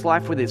most of his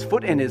life with his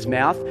foot in his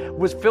mouth,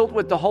 was filled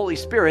with the Holy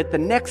Spirit, the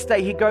next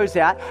day he goes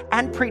out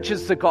and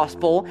preaches the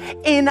gospel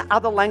in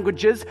other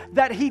languages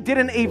that he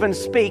didn't even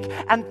speak,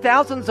 and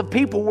thousands of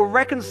people were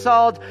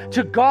reconciled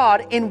to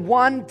God in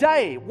one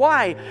day.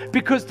 Why?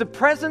 Because the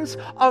presence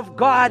of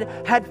God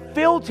had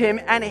filled him,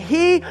 and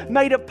he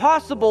made it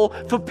possible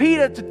for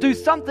Peter to do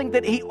something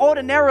that he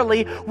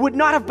ordinarily would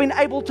not have been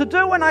able to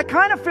do. And I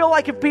kind of feel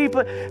like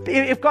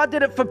if God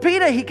did it for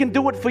Peter, he can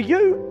do it for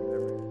you.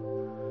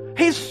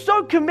 He's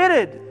so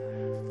committed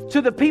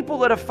to the people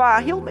that are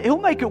far. He'll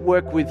make it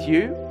work with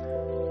you.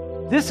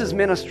 This is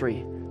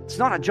ministry. It's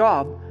not a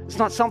job. It's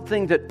not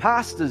something that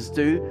pastors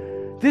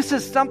do. This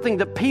is something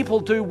that people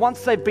do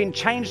once they've been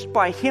changed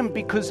by him,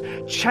 because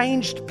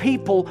changed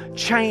people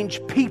change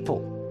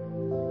people.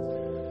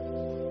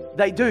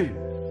 They do.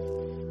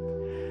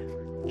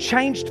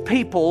 Changed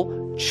people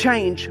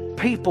change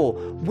people.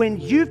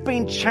 When you've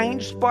been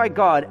changed by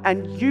God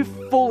and you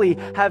fully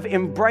have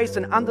embraced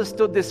and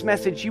understood this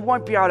message, you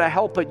won't be able to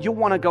help it. You'll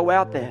want to go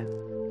out there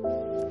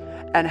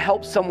and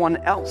help someone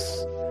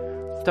else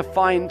to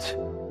find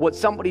what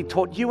somebody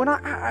taught you. And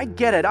I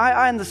get it.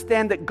 I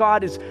understand that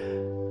God is,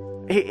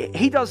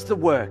 He does the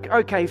work.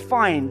 Okay,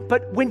 fine.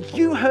 But when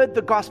you heard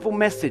the gospel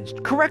message,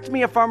 correct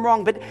me if I'm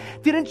wrong, but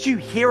didn't you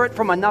hear it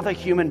from another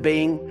human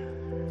being?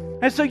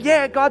 And so,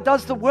 yeah, God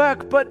does the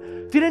work, but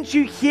didn't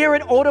you hear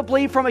it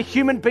audibly from a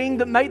human being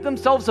that made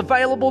themselves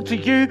available to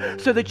you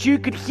so that you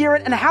could hear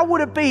it? And how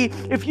would it be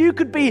if you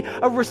could be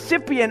a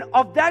recipient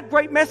of that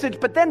great message,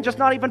 but then just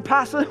not even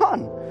pass it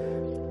on?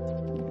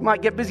 You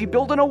might get busy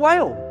building a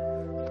whale.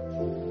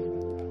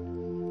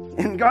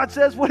 And God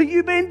says, what have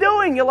you been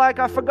doing? You're like,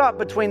 I forgot.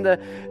 Between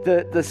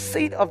the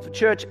seat of the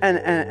church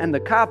and the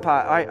car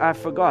park, I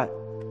forgot.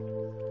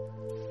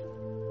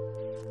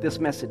 This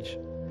message.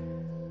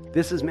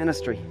 This is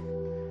ministry.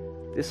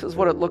 This is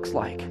what it looks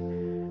like.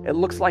 It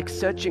looks like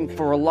searching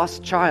for a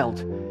lost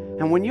child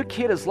And when your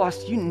kid is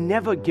lost, you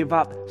never give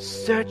up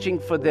searching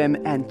for them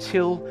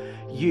until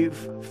you've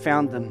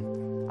found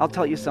them. I'll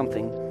tell you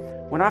something.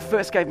 When I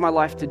first gave my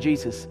life to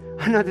Jesus,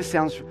 I know this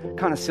sounds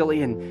kind of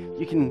silly and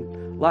you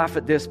can laugh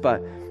at this, but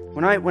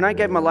when I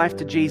gave my life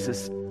to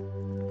Jesus,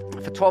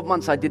 for 12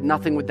 months I did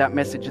nothing with that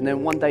message, and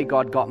then one day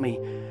God got me.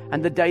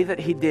 And the day that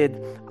he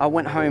did, I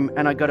went home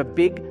and I got a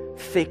big,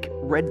 thick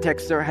red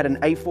texter, had an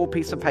A4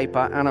 piece of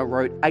paper, and I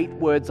wrote 8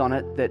 words on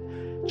it that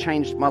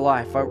changed my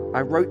life. I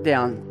wrote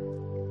down,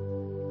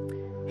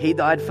 he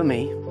died for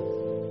me,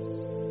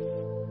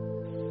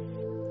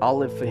 I'll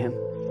live for him.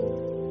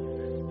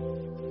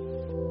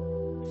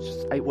 It's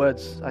just 8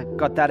 words. I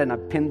got that and I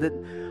pinned it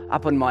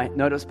up on my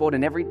notice board,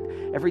 and every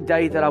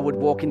day that I would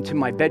walk into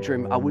my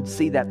bedroom, I would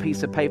see that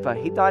piece of paper.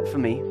 He died for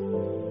me,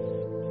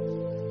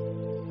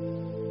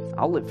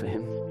 I'll live for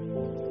him.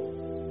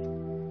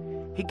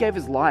 He gave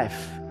his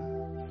life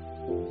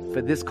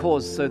for this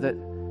cause so that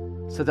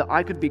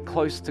I could be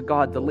close to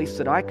God. The least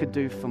that I could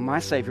do for my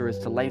Savior is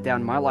to lay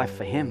down my life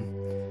for him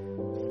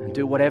and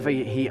do whatever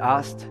he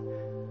asked,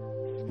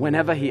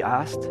 whenever he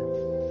asked.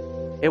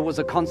 It was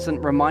a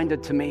constant reminder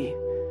to me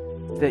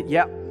that,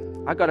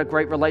 I got a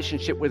great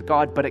relationship with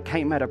God, but it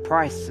came at a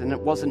price, and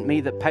it wasn't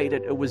me that paid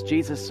it, it was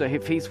Jesus. So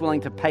if he's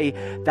willing to pay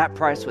that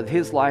price with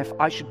his life,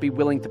 I should be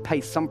willing to pay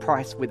some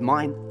price with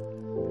mine.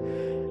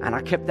 And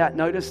I kept that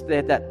notice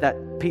there,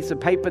 that piece of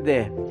paper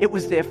there. It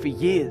was there for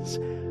years.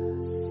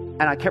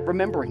 And I kept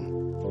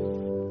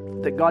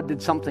remembering that God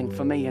did something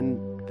for me and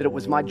that it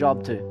was my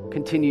job to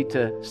continue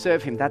to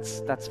serve him.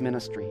 That's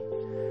ministry.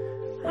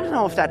 I don't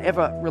know if that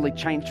ever really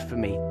changed for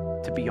me,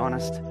 to be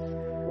honest.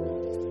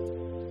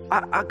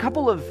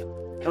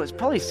 It was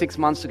probably 6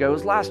 months ago. It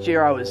was last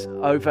year. I was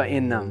over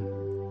in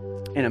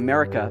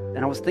America,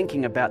 and I was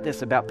thinking about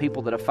this, about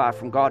people that are far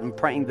from God, and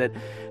praying that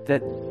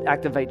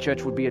Activate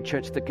Church would be a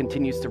church that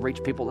continues to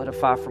reach people that are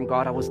far from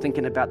God. I was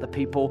thinking about the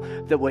people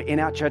that were in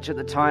our church at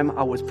the time.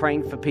 I was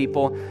praying for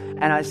people,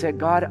 and I said,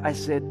 God, I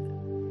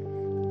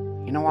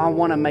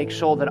want to make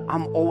sure that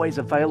I'm always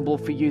available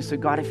for you. So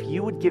God, if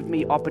you would give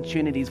me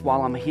opportunities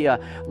while I'm here,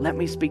 let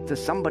me speak to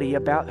somebody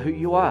about who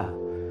you are.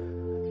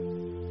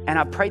 And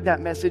I prayed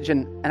that message,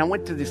 and I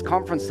went to this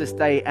conference this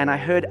day, and I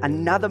heard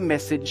another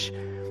message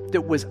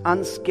that was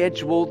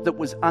unscheduled, that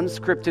was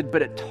unscripted,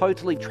 but it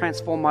totally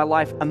transformed my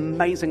life.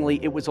 Amazingly,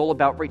 it was all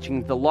about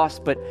reaching the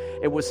lost, but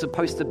it was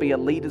supposed to be a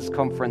leaders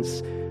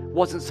conference.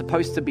 Wasn't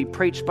supposed to be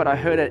preached, but I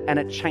heard it and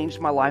it changed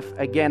my life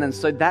again. And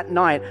so that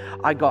night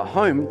I got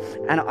home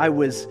and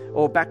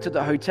back to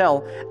the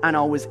hotel, and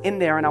I was in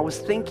there and I was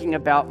thinking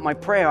about my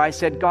prayer. I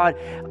said, God,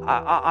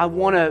 I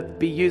want to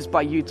be used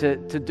by you to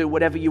do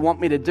whatever you want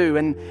me to do.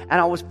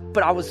 I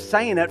was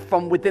saying it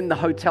from within the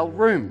hotel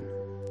room.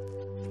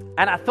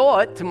 And I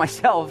thought to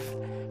myself,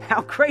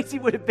 how crazy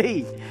would it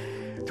be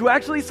to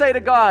actually say to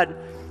God,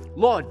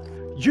 Lord,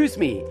 use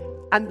me,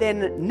 and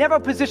then never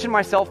position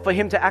myself for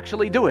him to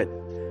actually do it.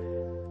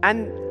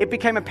 And it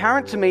became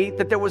apparent to me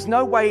that there was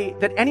no way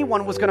that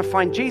anyone was going to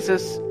find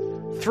Jesus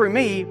through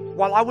me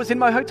while I was in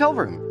my hotel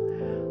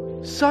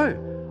room. So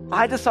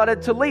I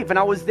decided to leave, and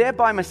I was there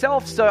by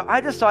myself. So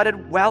I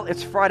decided, well,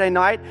 it's Friday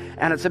night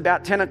and it's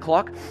about 10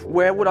 o'clock.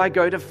 Where would I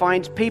go to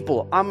find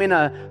people? I'm in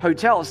a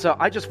hotel. So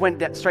I just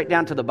went straight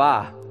down to the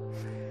bar.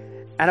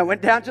 And I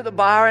went down to the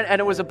bar, and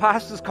it was a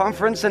pastor's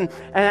conference,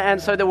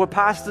 and so there were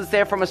pastors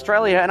there from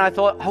Australia, and I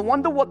thought, I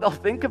wonder what they'll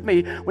think of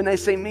me when they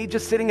see me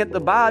just sitting at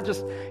the bar,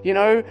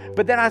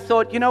 But then I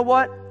thought, you know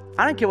what?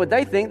 I don't care what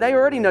they think. They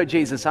already know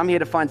Jesus. I'm here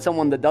to find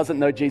someone that doesn't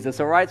know Jesus,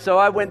 all right? So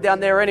I went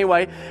down there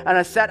anyway, and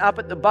I sat up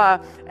at the bar,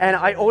 and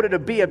I ordered a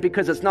beer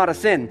because it's not a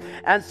sin.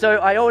 And so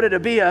I ordered a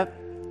beer,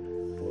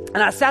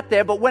 and I sat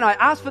there, but when I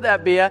asked for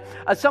that beer,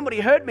 somebody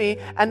heard me,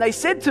 and they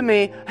said to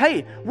me,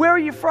 hey, where are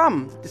you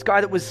from? This guy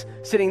that was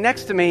sitting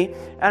next to me,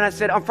 and I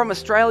said, I'm from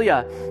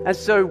Australia. And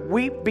so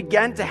we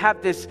began to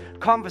have this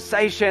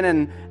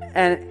conversation,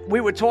 and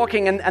we were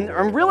talking,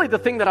 and really the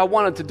thing that I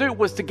wanted to do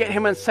was to get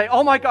him and say,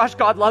 oh my gosh,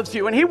 God loves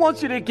you, and he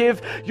wants you to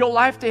give your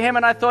life to him.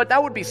 And I thought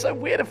that would be so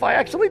weird if I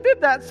actually did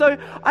that. So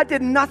I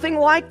did nothing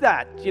like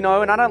that, and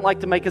I don't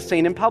like to make a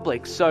scene in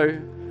public. So,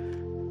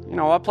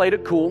 I played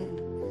it cool.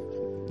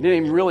 Didn't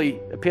even really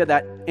appear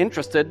that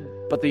interested,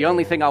 but the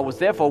only thing I was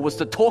there for was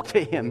to talk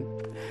to him.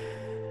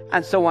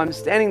 And so I'm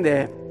standing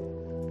there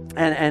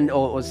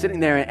or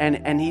sitting there,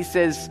 and he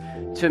says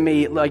to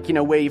me, like,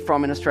 where are you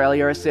from in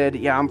Australia? I said,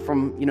 yeah, I'm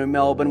from,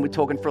 Melbourne. We're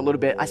talking for a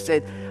little bit. I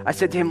said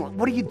to him,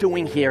 what are you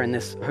doing here in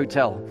this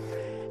hotel?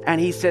 And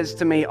he says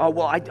to me, oh,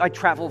 well, I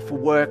travel for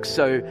work,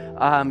 so,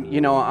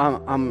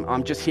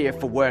 I'm just here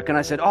for work. And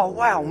I said, oh,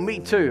 wow, me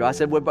too. I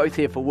said, we're both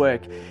here for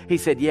work. He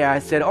said, yeah. I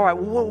said, all right,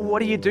 well,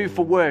 what do you do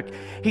for work?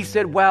 He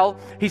said,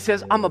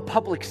 I'm a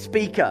public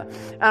speaker.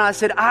 And I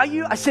said, are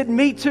you? I said,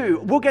 me too.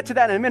 We'll get to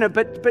that in a minute,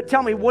 but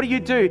tell me, what do you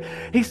do?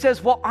 He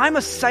says, well, I'm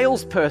a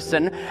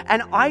salesperson,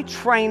 and I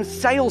train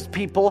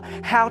salespeople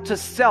how to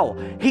sell.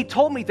 He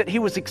told me that he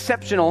was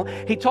exceptional.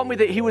 He told me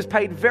that he was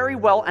paid very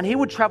well, and he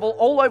would travel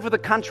all over the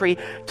country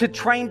to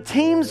train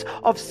teams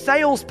of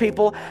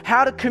salespeople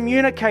how to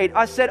communicate.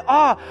 I said,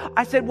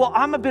 well,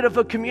 I'm a bit of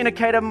a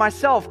communicator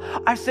myself.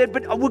 I said,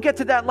 but we'll get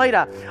to that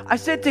later. I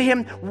said to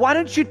him, why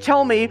don't you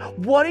tell me,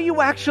 what do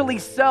you actually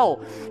sell?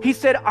 He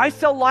said, I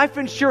sell life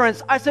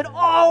insurance. I said,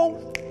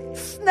 oh,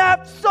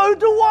 snap, so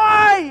do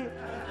I.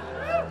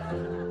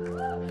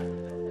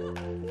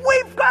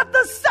 We've got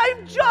the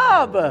same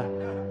job.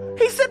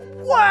 He said,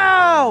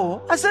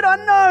 wow. I said, I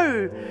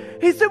know.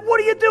 He said, what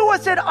do you do? I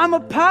said, I'm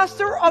a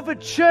pastor of a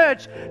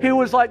church. He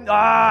was like,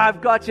 I've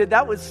got you.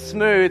 That was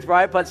smooth,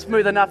 right? But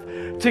smooth enough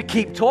to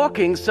keep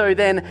talking. So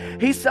then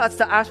he starts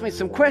to ask me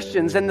some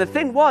questions. And the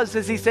thing was,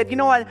 he said,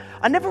 I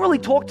never really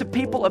talk to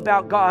people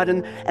about God.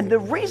 And the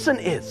reason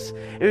is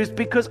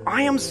because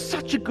I am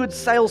such a good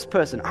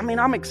salesperson. I mean,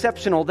 I'm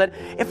exceptional that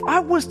if I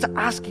was to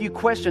ask you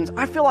questions,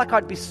 I feel like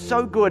I'd be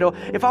so good. Or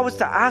if I was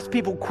to ask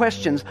people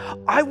questions,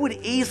 I would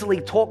easily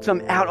talk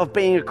them out of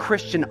being a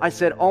Christian. I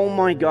said, oh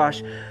my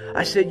gosh.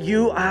 I said,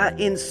 you are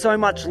in so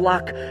much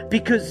luck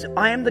because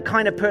I am the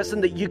kind of person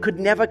that you could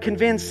never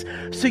convince.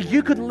 So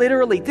you could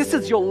literally, this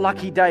is your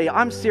lucky day.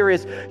 I'm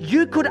serious.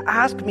 You could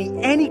ask me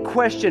any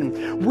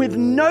question with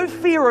no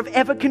fear of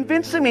ever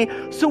convincing me.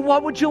 So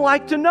what would you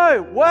like to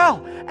know?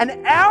 Well,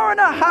 an hour and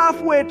a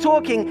half we're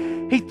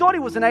talking. He thought he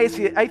was an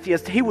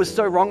atheist. He was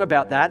so wrong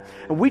about that.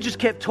 And we just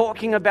kept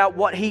talking about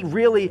what he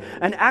really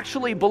and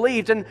actually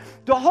believed. And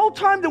the whole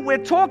time that we're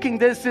talking,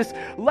 there's this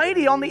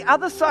lady on the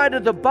other side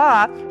of the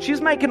bar.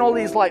 She's making all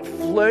these like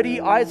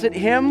flirty eyes at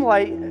him,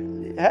 like,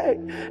 hey.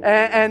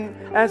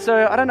 And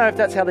so I don't know if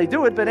that's how they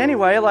do it, but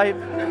anyway,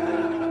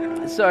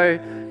 so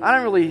I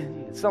don't really,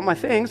 it's not my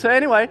thing. So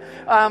anyway,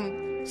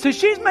 so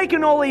she's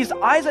making all these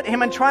eyes at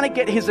him and trying to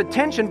get his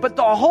attention, but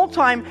the whole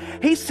time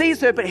he sees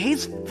her, but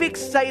he's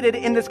fixated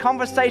in this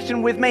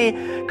conversation with me,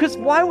 because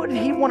why would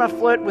he want to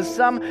flirt with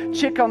some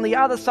chick on the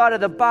other side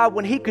of the bar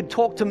when he could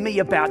talk to me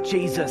about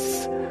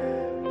Jesus?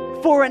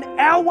 For an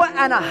hour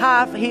and a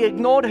half, he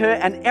ignored her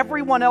and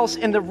everyone else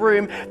in the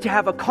room to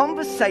have a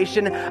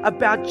conversation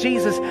about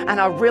Jesus. And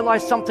I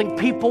realized something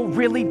people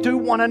really do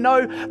want to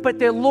know, but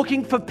they're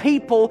looking for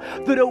people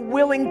that are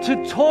willing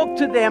to talk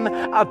to them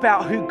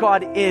about who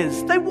God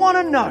is. They want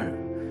to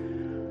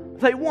know.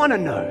 They want to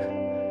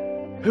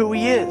know who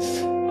He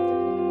is.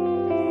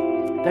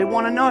 They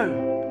want to know.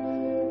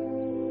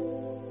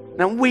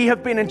 And we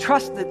have been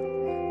entrusted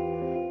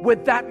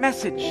with that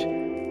message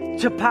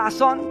to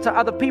pass on to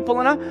other people.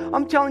 And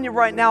I'm telling you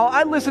right now,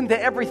 I listened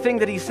to everything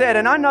that he said,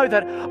 and I know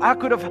that I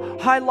could have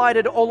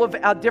highlighted all of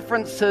our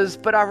differences,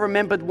 but I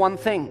remembered one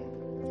thing.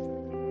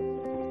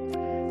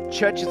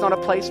 Church is not a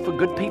place for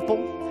good people,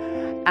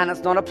 and it's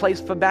not a place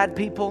for bad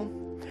people.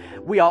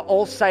 We are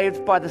all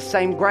saved by the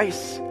same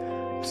grace.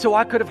 So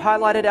I could have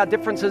highlighted our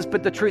differences,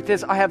 but the truth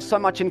is I have so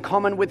much in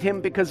common with him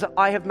because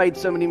I have made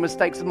so many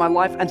mistakes in my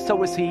life, and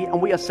so has he,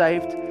 and we are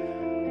saved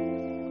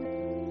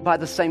by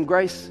the same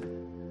grace.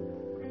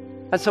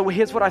 And so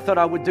here's what I thought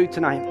I would do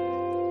tonight.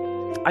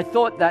 I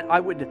thought that I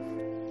would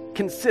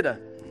consider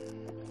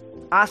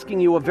asking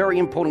you a very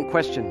important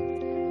question.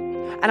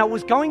 And I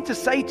was going to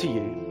say to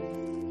you,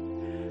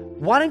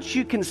 why don't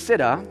you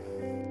consider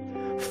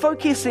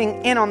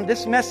focusing in on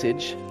this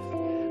message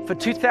for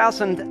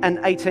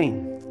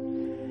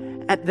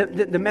 2018? At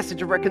the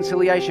message of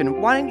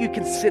reconciliation. Why don't you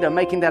consider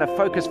making that a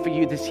focus for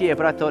you this year?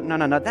 But I thought,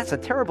 no, that's a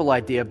terrible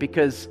idea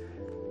because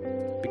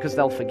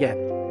they'll forget.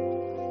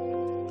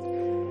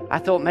 I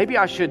thought maybe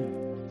I should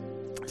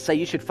say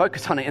you should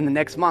focus on it in the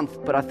next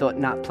month, but I thought,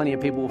 plenty of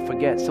people will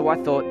forget. So I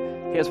thought,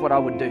 here's what I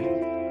would do.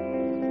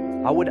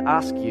 I would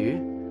ask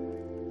you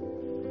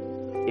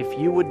if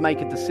you would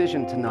make a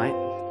decision tonight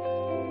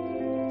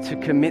to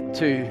commit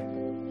to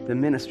the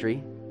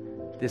ministry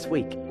this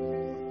week.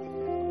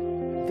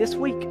 This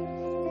week.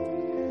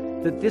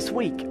 This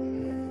week.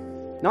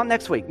 Not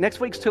next week.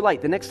 Next week's too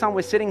late. The next time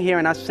we're sitting here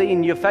and I see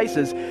in your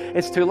faces,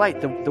 it's too late.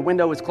 The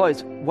window is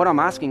closed. What I'm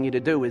asking you to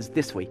do is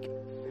this week.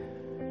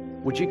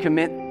 Would you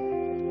commit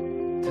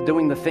to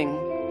doing the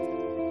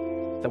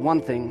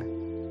one thing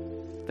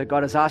that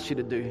God has asked you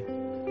to do,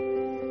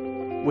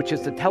 which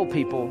is to tell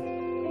people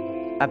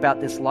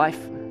about this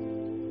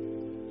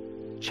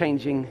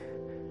life-changing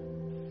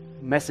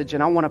message?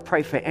 And I want to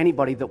pray for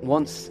anybody that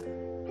wants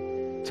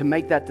to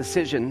make that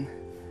decision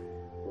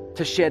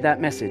to share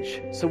that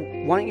message. So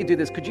why don't you do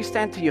this? Could you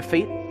stand to your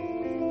feet?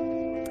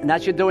 And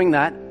as you're doing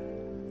that,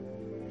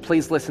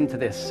 please listen to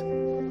this.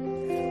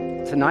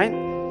 Tonight,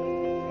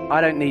 I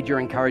don't need your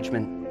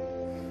encouragement.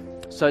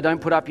 So don't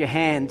put up your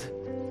hand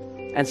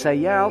and say,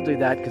 yeah, I'll do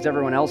that because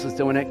everyone else is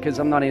doing it, because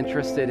I'm not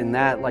interested in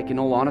that. Like, in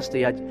all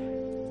honesty,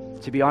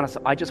 to be honest,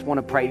 I just want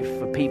to pray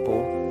for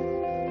people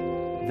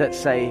that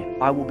say,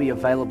 I will be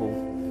available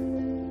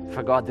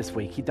for God this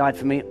week. He died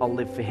for me, I'll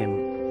live for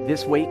Him.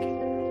 This week,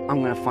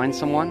 I'm going to find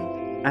someone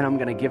and I'm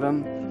going to give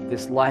them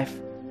this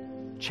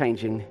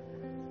life-changing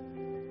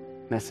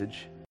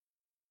message.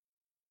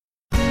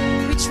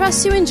 We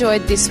trust you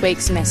enjoyed this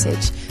week's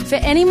message. For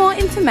any more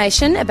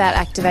information about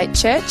Activate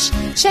Church,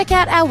 check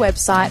out our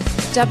website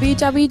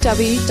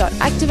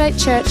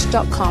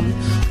www.activatechurch.com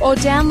or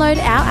download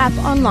our app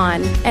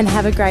online, and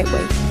have a great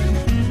week.